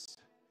Jesus,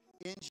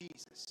 in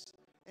Jesus,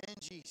 in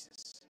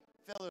Jesus.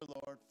 Fill her,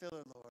 Lord, fill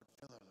her, Lord,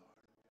 fill her, Lord.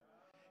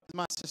 Is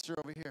my sister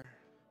over here?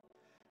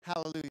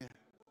 Hallelujah.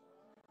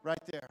 Right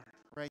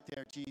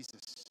there,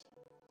 Jesus.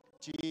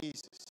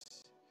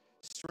 Jesus.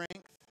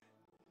 Strength,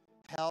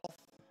 health.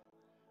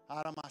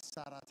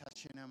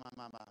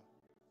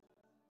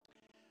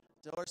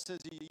 George says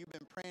you've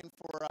been praying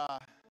for, I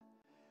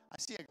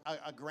see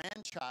a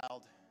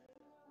grandchild,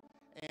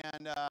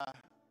 and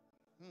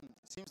it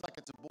seems like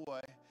it's a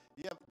boy.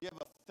 Do you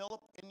have a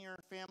Philip in your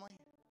family?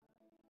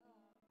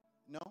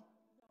 No?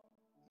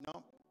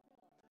 No?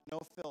 No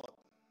Philip.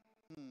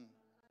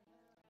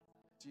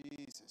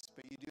 Jesus.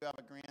 But you do have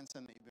a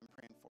grandson that you've been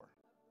praying for.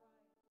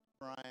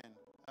 Brian.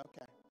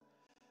 Okay.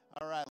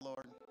 All right,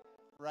 Lord.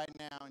 Right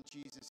now, in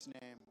Jesus'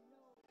 name.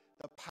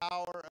 The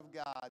power of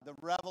God, the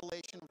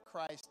revelation of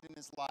Christ in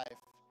his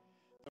life,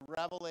 the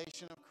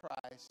revelation of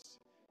Christ.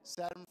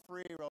 Set him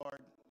free,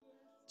 Lord.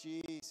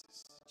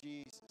 Jesus,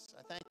 Jesus.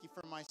 I thank you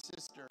for my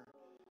sister.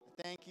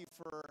 I thank you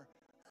for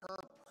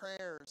her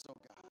prayers, oh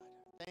God.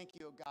 Thank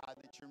you, oh God,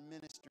 that you're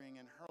ministering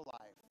in her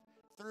life,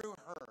 through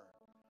her,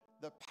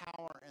 the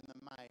power and the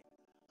might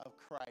of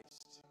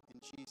Christ. In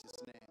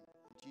Jesus' name.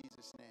 In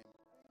Jesus' name.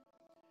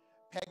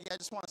 Peggy, I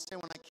just want to say,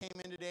 when I came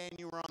in today and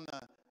you were on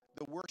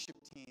the worship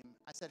team,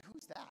 I said,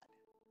 who's that?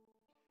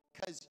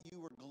 Because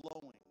you were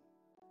glowing.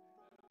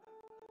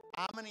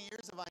 How many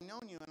years have I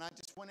known you? And I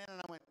just went in and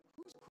I went,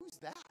 who's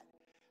that?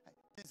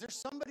 Is there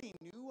somebody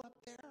new up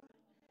there?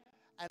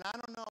 And I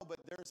don't know, but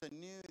it's a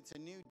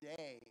new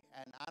day,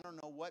 and I don't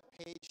know what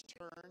page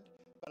turned,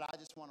 but I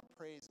just want to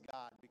praise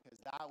God because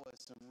that was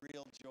some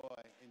real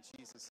joy in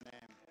Jesus'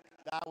 name.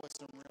 That was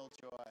some real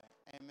joy.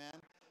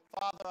 Amen.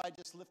 Father, I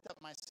just lift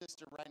up my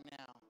sister right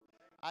now.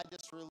 I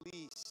just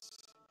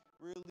release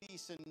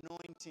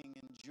anointing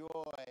and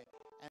joy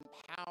and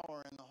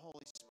power in the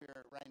Holy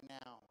Spirit right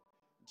now.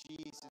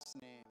 Jesus'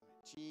 name.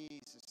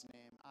 Jesus'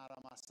 name.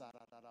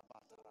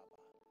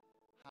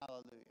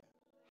 Hallelujah.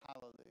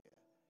 Hallelujah.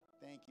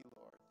 Thank you,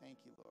 Lord.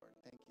 Thank you, Lord.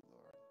 Thank you,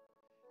 Lord.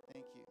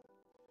 Thank you.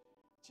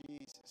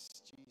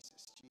 Jesus,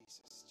 Jesus,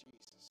 Jesus,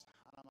 Jesus.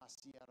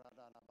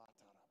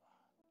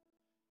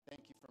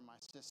 Thank you for my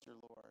sister,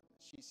 Lord.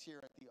 She's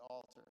here at the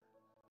altar.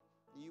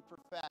 You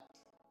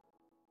perfect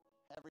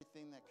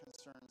everything that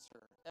concerns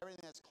her,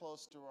 everything that's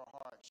close to her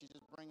heart. She's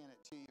just bringing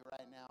it to you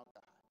right now,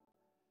 God.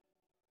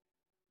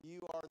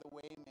 You are the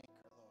way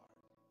maker, Lord.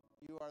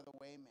 You are the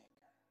way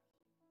maker.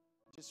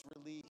 Just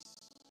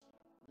release.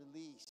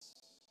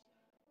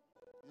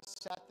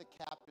 Just set the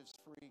captives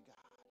free,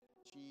 God.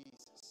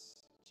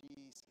 Jesus,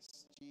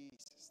 Jesus,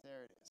 Jesus.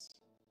 There it is.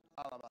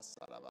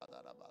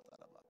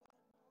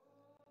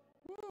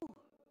 Woo.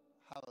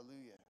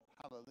 Hallelujah,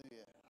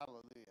 hallelujah,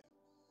 hallelujah.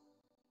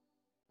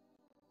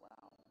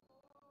 Wow,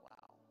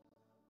 wow.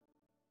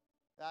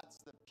 That's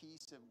the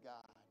peace of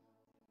God.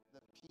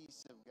 The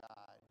peace of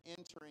God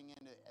entering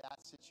into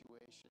that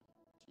situation.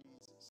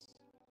 Jesus.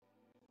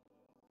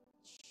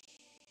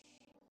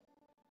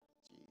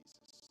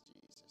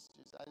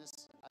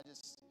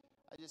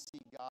 I just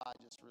see God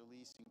just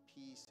releasing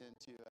peace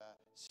into a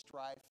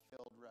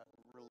strife-filled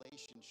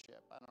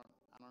relationship. I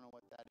don't know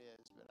what that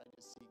is, but I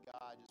just see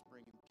God just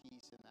bringing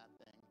peace in that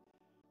thing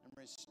and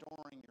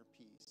restoring your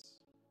peace.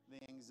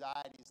 The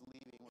anxiety is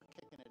leaving. We're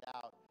kicking it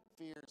out.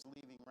 Fear is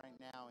leaving right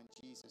now in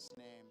Jesus'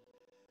 name.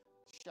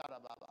 Jesus,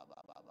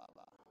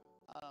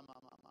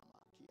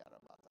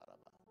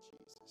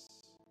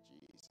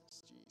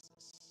 Jesus,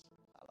 Jesus.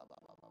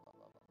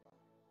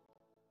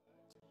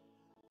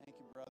 Thank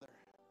you, brother.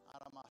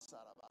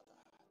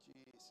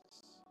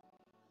 Jesus.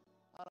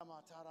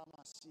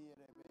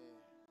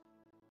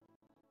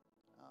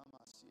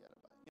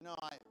 You know,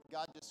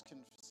 God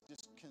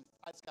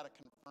I just got a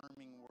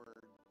confirming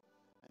word,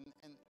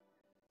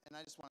 and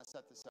I just want to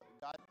set this up.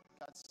 I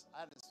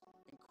had this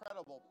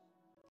incredible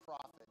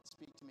prophet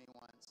speak to me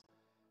once,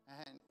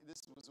 and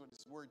this was what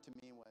his word to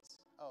me was.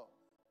 Oh,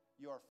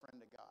 you are a friend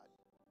of God.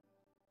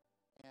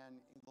 And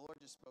the Lord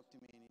just spoke to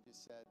me, and he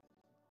just said,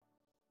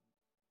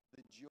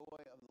 the joy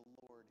of the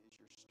Lord is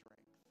your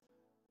strength.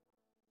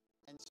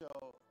 And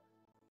so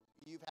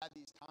you've had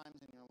these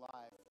times in your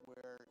life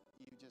where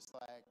you just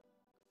like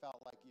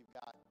felt like you've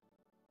got,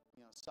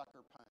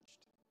 sucker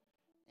punched.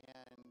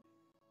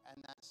 And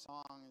that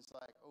song is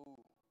like,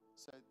 oh,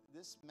 so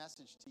this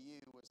message to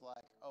you was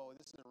like, oh,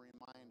 this is a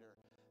reminder.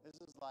 This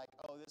is like,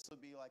 oh, this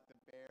will be like the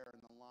bear and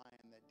the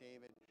lion that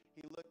David,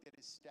 he looked at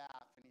his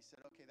staff and he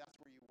said, okay, that's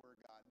where you were,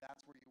 God.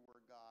 That's where you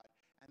were, God.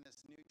 And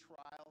this new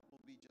trial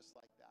will be just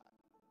like that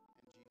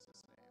in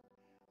Jesus' name.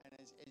 And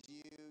as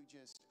you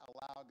just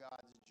allow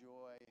God's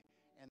joy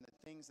and the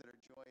things that are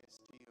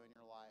joyous to you in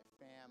your life,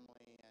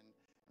 family and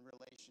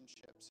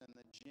relationships and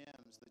the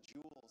gems, the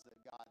jewels that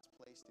God's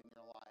placed in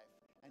your life,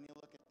 and you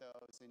look at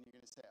those and you're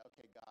going to say,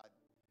 okay, God,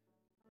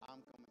 I'm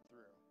coming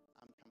through.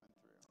 I'm coming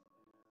through.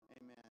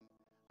 Amen.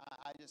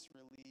 I just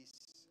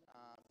release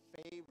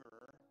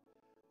favor,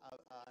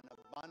 an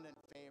abundant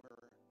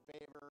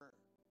favor,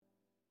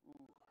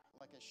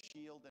 like a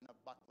shield and a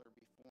buckler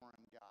before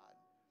him, God,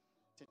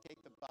 to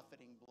take the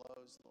buffeting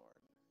blows, Lord.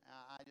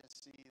 I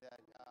just see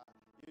that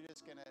you're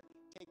just going to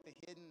take the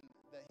hidden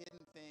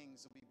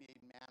things will be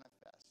made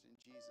manifest in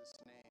Jesus'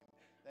 name.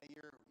 That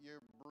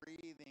you're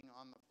breathing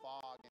on the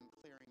fog and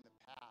clearing the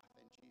path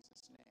in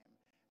Jesus' name.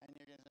 And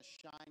you're going to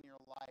shine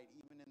your light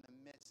even in the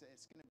midst.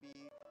 It's going to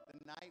be, the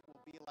night will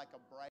be like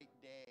a bright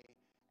day,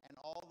 and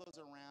all those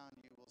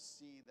around you will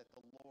see that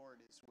the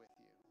Lord is with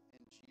you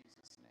in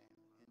Jesus' name.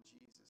 In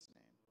Jesus'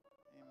 name.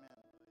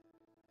 Amen.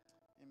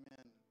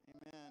 Amen.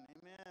 Amen.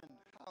 Amen.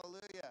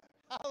 Hallelujah.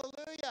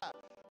 Hallelujah.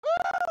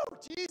 Woo!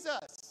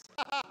 Jesus.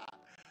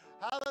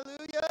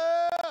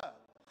 Hallelujah.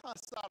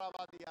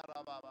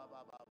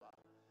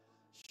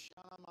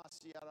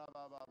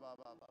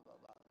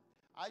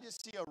 I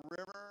just see a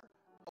river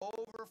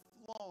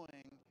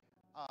overflowing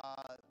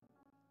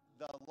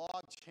the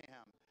log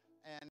jam,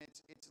 and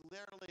it's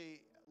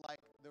literally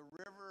like the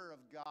river of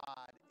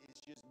God is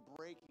just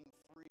breaking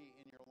free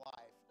in your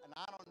life. And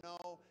I don't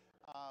know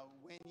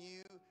when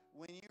you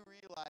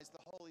realize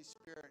the Holy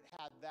Spirit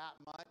had that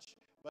much,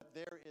 but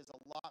there is a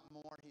lot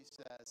more, he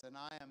says, and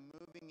I am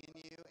moving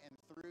in you and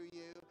through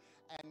you,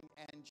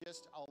 and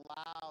just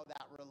allow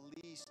that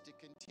release to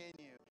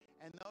continue.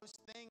 And those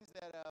things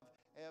that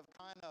have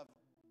kind of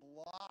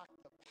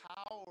blocked the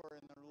power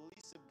and the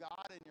release of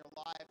God in your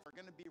life are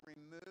going to be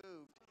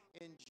removed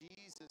in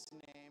Jesus'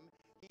 name.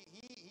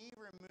 He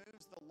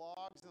removes the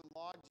logs and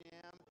log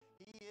jam.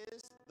 He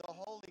is the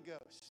Holy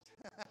Ghost.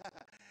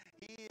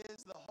 He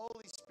is the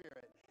Holy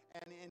Spirit.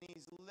 And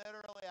he's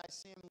literally, I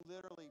see him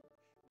literally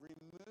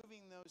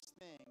removing those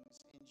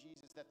things in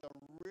Jesus, that the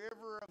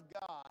river of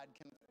God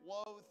can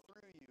flow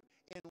through you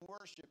in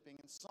worshiping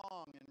and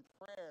song and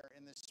prayer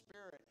in the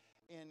Spirit,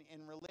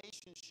 in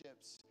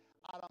relationships.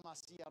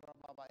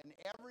 In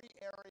every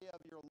area of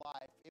your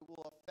life, it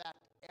will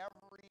affect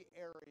every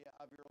area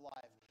of your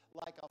life.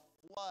 Like a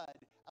flood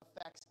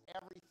affects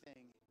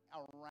everything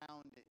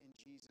around it in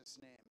Jesus'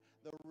 name.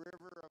 The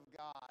river of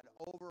God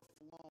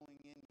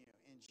overflowing in you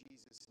in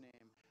Jesus'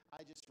 name.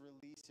 I just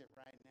release it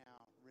right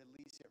now.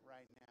 Release it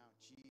right now.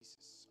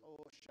 Jesus.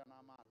 Oh,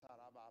 Shanamata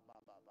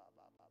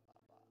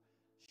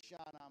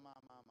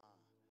Shanamama.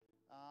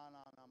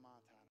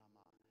 Ananamata.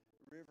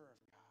 River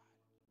of God.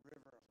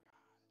 River of God.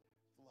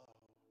 Flow,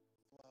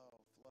 flow,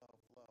 flow,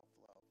 flow,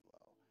 flow,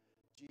 flow.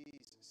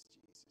 Jesus,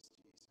 Jesus,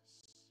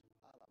 Jesus.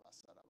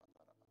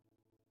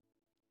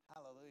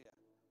 Hallelujah.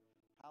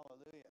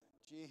 Hallelujah.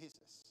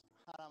 Jesus.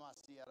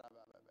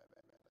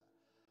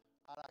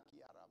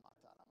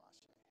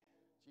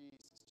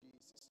 Jesus,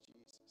 Jesus,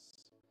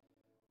 Jesus.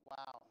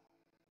 Wow.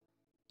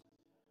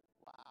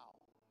 Wow.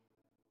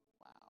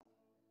 Wow.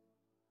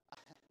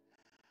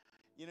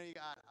 You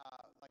got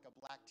like a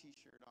black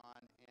t-shirt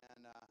on,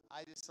 and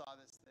I just saw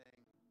this thing.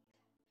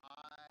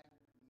 I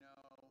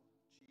know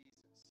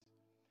Jesus.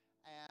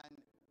 And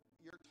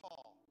you're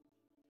tall,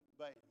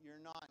 but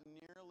you're not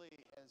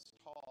nearly as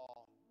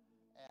tall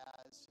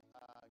as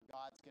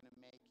God's going to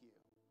make you.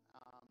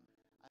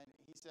 And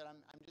he said,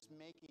 I'm just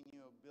making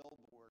you a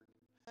billboard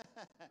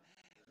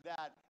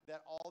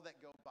that all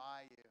that go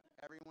by you,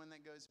 everyone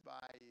that goes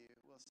by you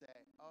will say,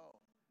 oh,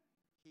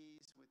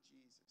 he's with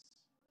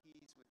Jesus.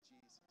 He's with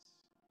Jesus.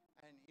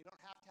 And you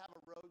don't have to have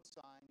a road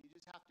sign. You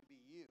just have to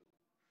be you.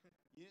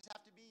 You just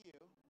have to be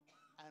you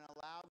and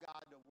allow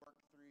God to work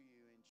through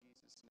you in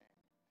Jesus' name.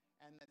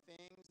 And the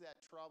things that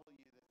trouble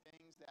you, the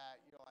things that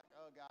you're like,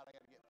 oh, God, I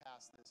got to get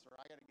past this, or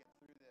I got to get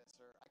through this,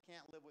 or I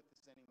can't live with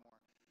this anymore.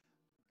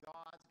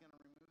 God's going to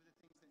remove the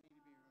things that need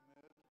to be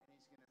removed, and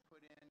he's going to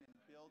put in and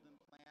build and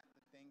plant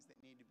the things that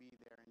need to be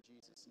there in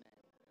Jesus'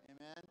 name.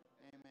 Amen?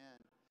 Amen.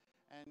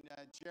 And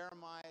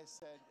Jeremiah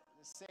said,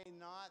 say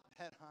not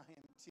that I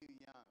am too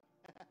young.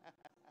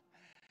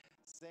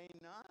 Say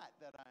not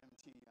that I am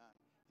too young.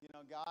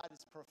 God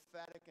is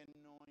prophetic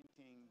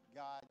anointing.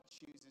 God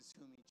chooses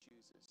whom he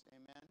chooses.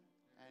 Amen?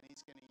 And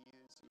he's going to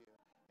use you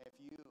if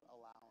you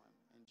allow him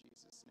in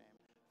Jesus' name.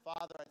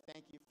 Father, I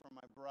thank you for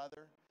my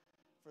brother.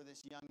 for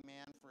this young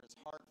man, for his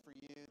heart for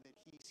you, that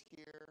he's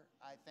here.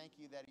 I thank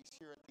you that he's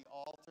here at the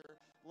altar.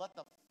 Let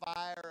the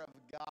fire of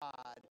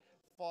God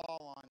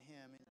fall on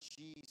him in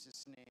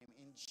Jesus' name.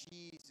 In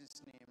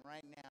Jesus' name,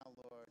 right now,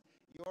 Lord.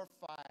 Your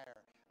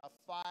fire, a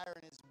fire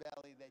in his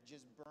belly that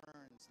just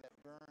burns, that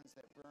burns,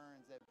 that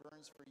burns, that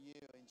burns for you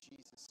in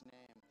Jesus'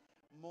 name.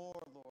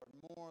 More, Lord,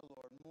 more,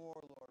 Lord,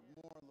 more, Lord,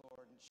 more,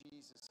 Lord, in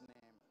Jesus'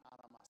 name.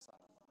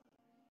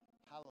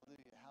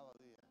 Hallelujah,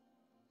 hallelujah.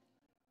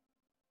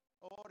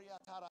 Oria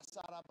tara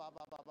sara ba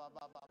ba ba ba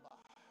ba ba ba.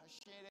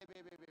 Shere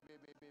be be be be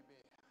be be be.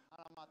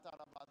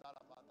 Aramatara ba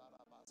dara ba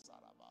dara ba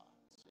sara ba.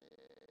 She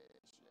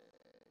she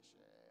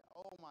she.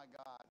 Oh my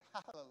God,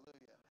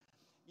 hallelujah.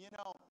 You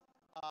know,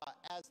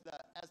 as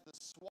the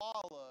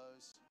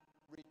swallows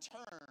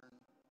return,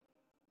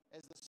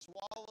 as the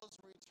swallows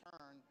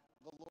return,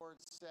 the Lord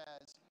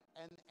says,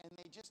 and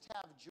they just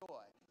have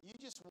joy. You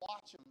just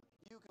watch them.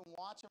 You can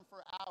watch them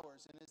for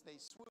hours, and as they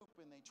swoop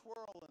and they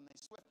twirl and they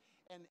swift,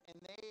 and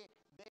they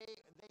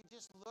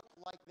just look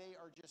like they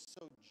are just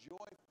so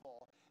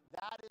joyful.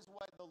 That is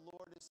what the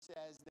Lord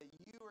says, that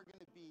you are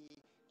going to be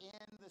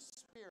in the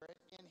Spirit,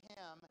 in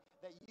Him,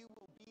 that you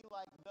will be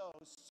like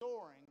those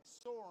soaring,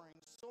 soaring,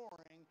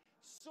 soaring,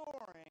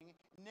 soaring,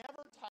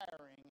 never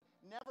tiring,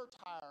 never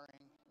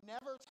tiring,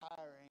 never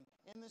tiring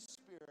in the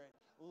Spirit.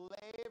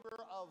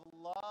 Labor of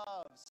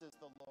love, says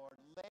the Lord.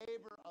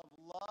 Labor of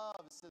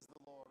love, says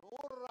the Lord.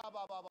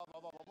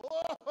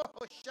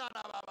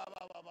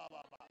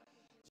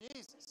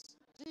 Jesus,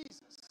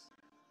 Jesus.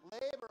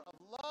 Labor of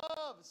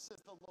love,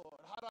 says the Lord.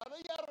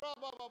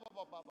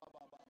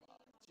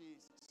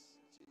 Jesus,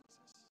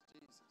 Jesus,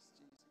 Jesus,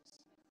 Jesus.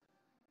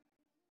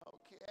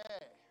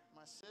 Okay,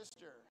 my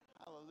sister.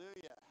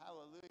 Hallelujah,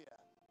 hallelujah.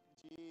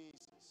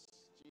 Jesus,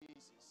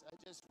 Jesus. I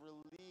just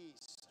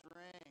release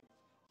strength,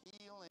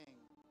 healing.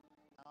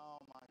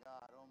 Oh my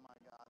God, oh my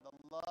God. The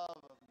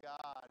love of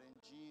God in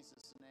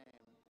Jesus'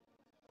 name.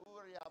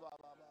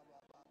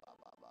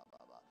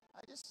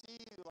 I just see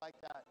you like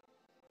that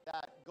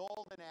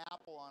golden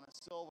apple on a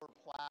silver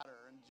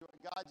platter. And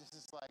God just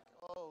is like,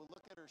 oh,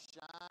 look at her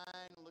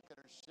shine, look at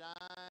her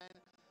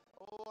shine.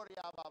 Oh,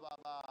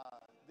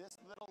 this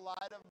little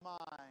light of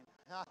mine.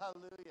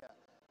 Hallelujah,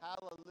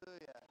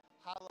 hallelujah,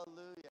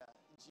 hallelujah.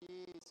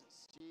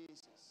 Jesus,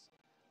 Jesus.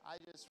 I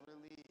just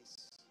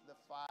release the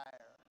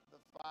fire, the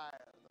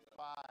fire, the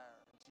fire.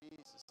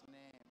 Jesus'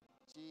 name,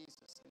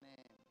 Jesus'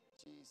 name,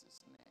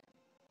 Jesus' name.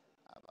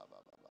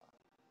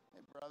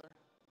 Hey, brother,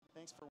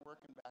 thanks for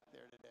working back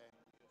there today.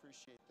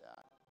 Appreciate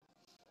that.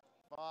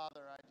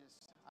 Father, I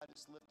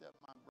just lift up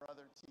my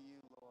brother to you,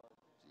 Lord.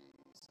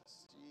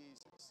 Jesus,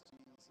 Jesus,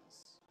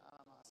 Jesus.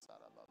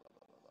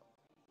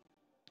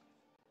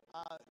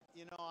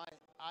 You know,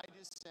 I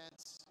just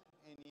sense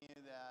in you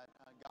that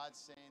God's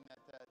saying that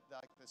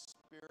like the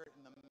spirit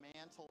and the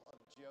mantle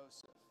of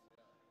Joseph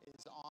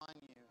is on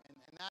you.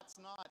 And that's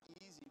not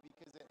easy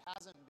because it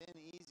hasn't been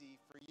easy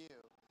for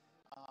you.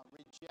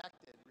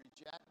 Rejected,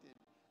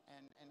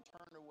 and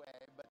turned away.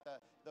 But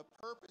the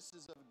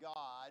purposes of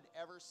God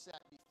ever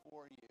set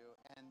before you.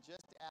 And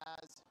just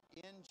as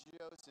in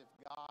Joseph,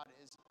 God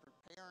is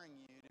preparing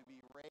you to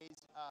be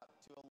raised up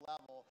to a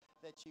level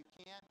that you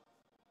can't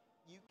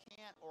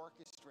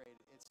orchestrate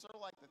it. It's sort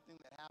of like the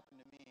thing that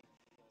happened to me.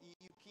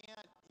 You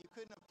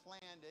couldn't have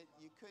planned it.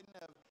 You couldn't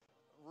have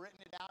written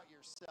it out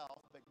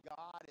yourself, but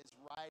God is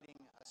writing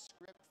a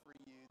script for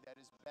you that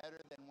is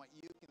better than what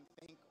you can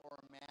think or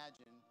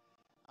imagine.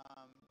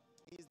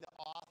 He's the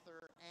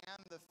author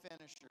and the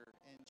finisher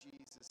in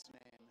Jesus'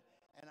 name.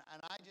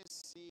 And I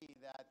just see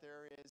that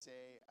there is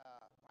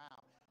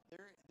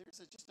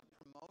just a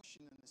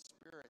promotion in the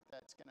spirit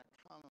that's going to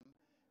come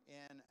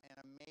in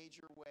a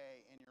major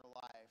way in your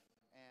life.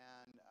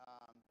 And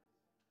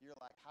you're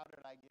like, how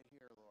did I get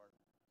here, Lord?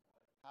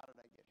 How did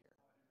I get here?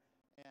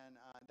 And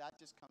that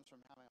just comes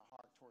from having a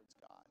heart towards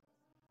God.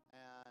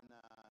 And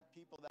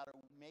people that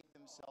make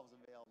themselves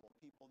available,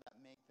 people that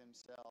make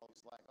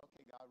themselves like,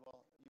 okay, God,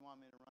 well, you want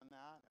me to run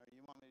that? Or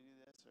you want me to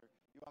do this? Or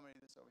you want me to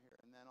do this over here?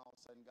 And then all of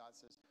a sudden God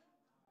says,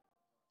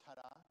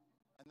 ta-da.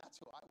 And that's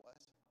who I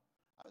was.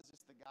 I was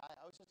just the guy,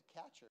 I was just a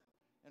catcher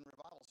in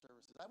revival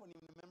services. I wasn't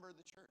even a member of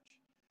the church.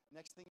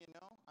 Next thing you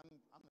know, I'm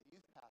the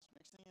youth pastor.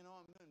 Next thing you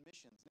know, I'm doing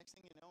missions. Next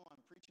thing you know,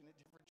 I'm preaching at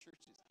different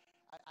churches.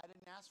 I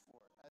didn't ask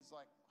for it. I was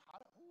like,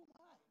 who am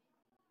I?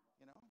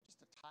 You know, just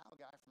a tile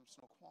guy from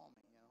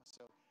Snoqualmie, you know.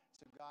 So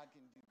God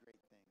can do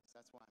great things.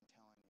 That's why I'm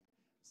telling you.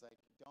 It's like,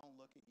 don't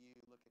look at you,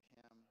 look at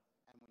him.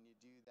 And when you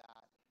do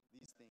that,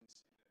 these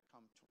things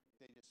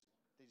they just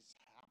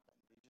happen.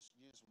 You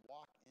just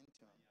walk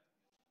into them.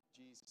 In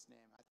Jesus'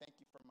 name. I thank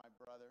you for my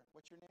brother.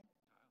 What's your name?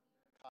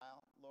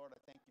 Kyle. Lord,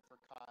 I thank you for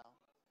Kyle.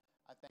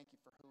 I thank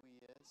you for who he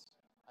is.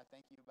 I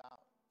thank you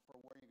for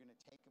where you're going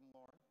to take him,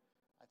 Lord.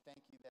 I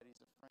thank you that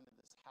he's a friend of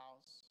this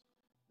house,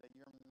 that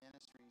your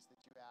ministries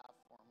that you have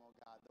for him, oh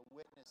God, the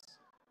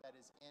witness that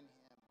is in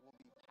him will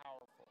be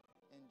powerful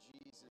in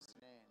Jesus'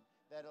 name.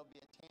 That it'll be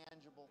a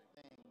tangible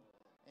thing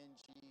in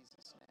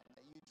Jesus' name.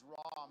 That you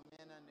draw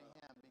men unto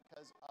him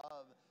because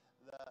of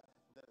the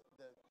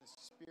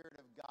Spirit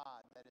of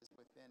God that is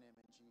within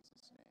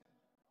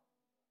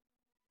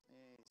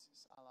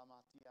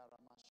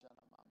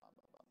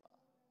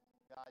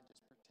God,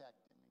 just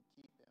protect him and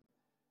keep him.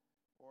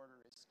 Order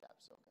his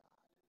steps, oh God.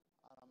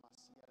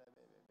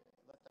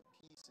 Let the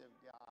peace of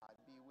God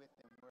be with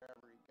him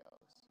wherever he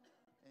goes.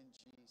 In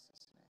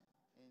Jesus' name.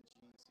 In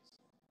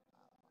Jesus' name.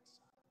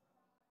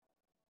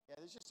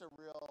 Yeah, there's just a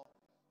real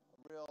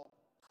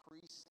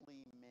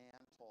priestly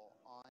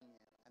mantle on you.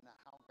 And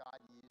how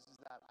God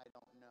uses that, I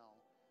don't know.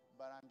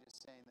 But I'm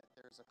just saying that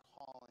there's a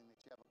calling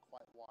that you haven't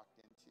quite walked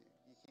into.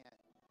 You're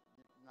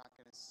not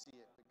going to see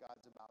it, but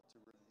God's about to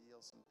reveal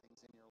some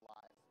things in your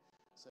life.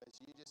 So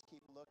as you just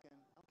keep looking,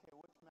 okay,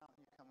 which mountain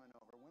are you coming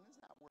over? When is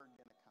that word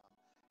going to come?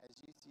 As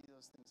you see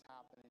those things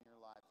happen in your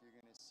life, you're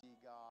going to see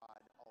God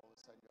all of a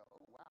sudden go,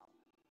 oh, wow,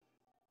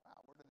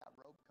 where did that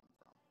robe come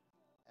from?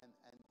 And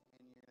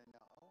you're going to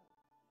know, oh,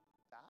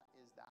 that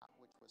is that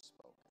which was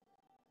spoken.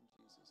 In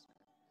Jesus'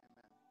 name,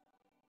 amen.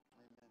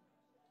 Amen.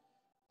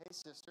 Hey,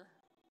 sister.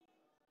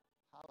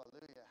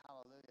 Hallelujah,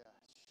 hallelujah.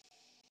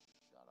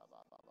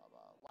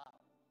 Wow.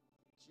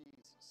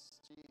 Jesus,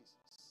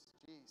 Jesus,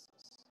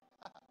 Jesus.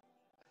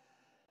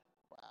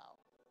 Wow.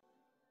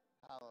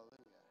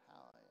 Hallelujah,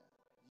 hallelujah.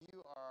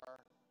 You are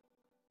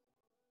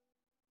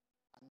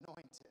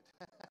anointed.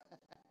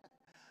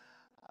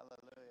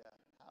 Hallelujah,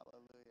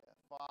 hallelujah.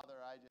 Father,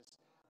 I just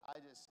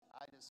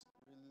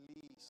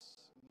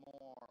release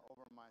more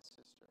over my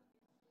sister.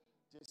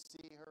 Just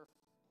see her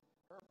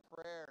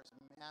prayers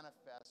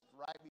manifest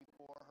right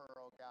before her,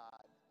 oh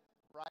God.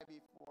 Right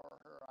before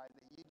her eyes,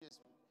 that you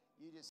just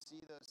see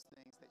those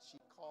things that she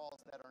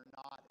calls that are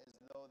not as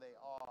though they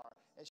are.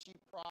 As she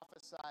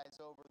prophesies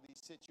over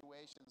these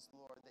situations,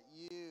 Lord, that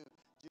you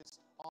just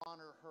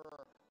honor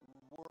her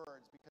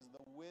words because of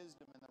the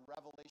wisdom and the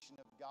revelation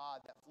of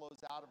God that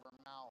flows out of her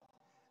mouth.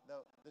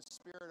 The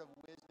spirit of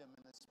wisdom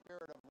and the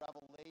spirit of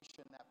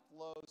revelation that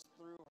flows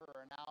through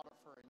her and out of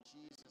her in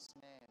Jesus'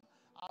 name.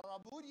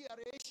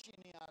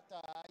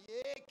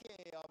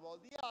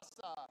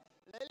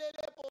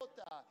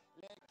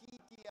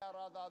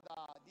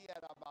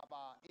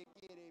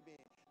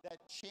 That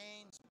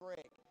chains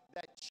break,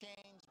 that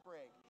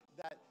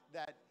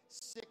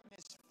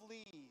sickness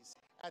flees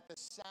at the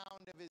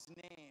sound of his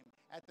name,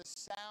 at the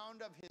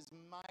sound of his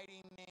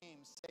mighty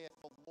name, saith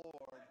the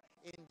Lord,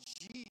 in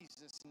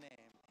Jesus'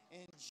 name.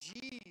 In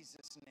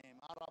Jesus'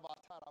 name. Hallelujah.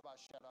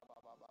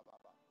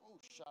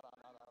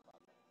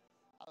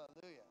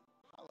 Hallelujah.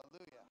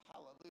 Hallelujah.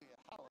 Hallelujah.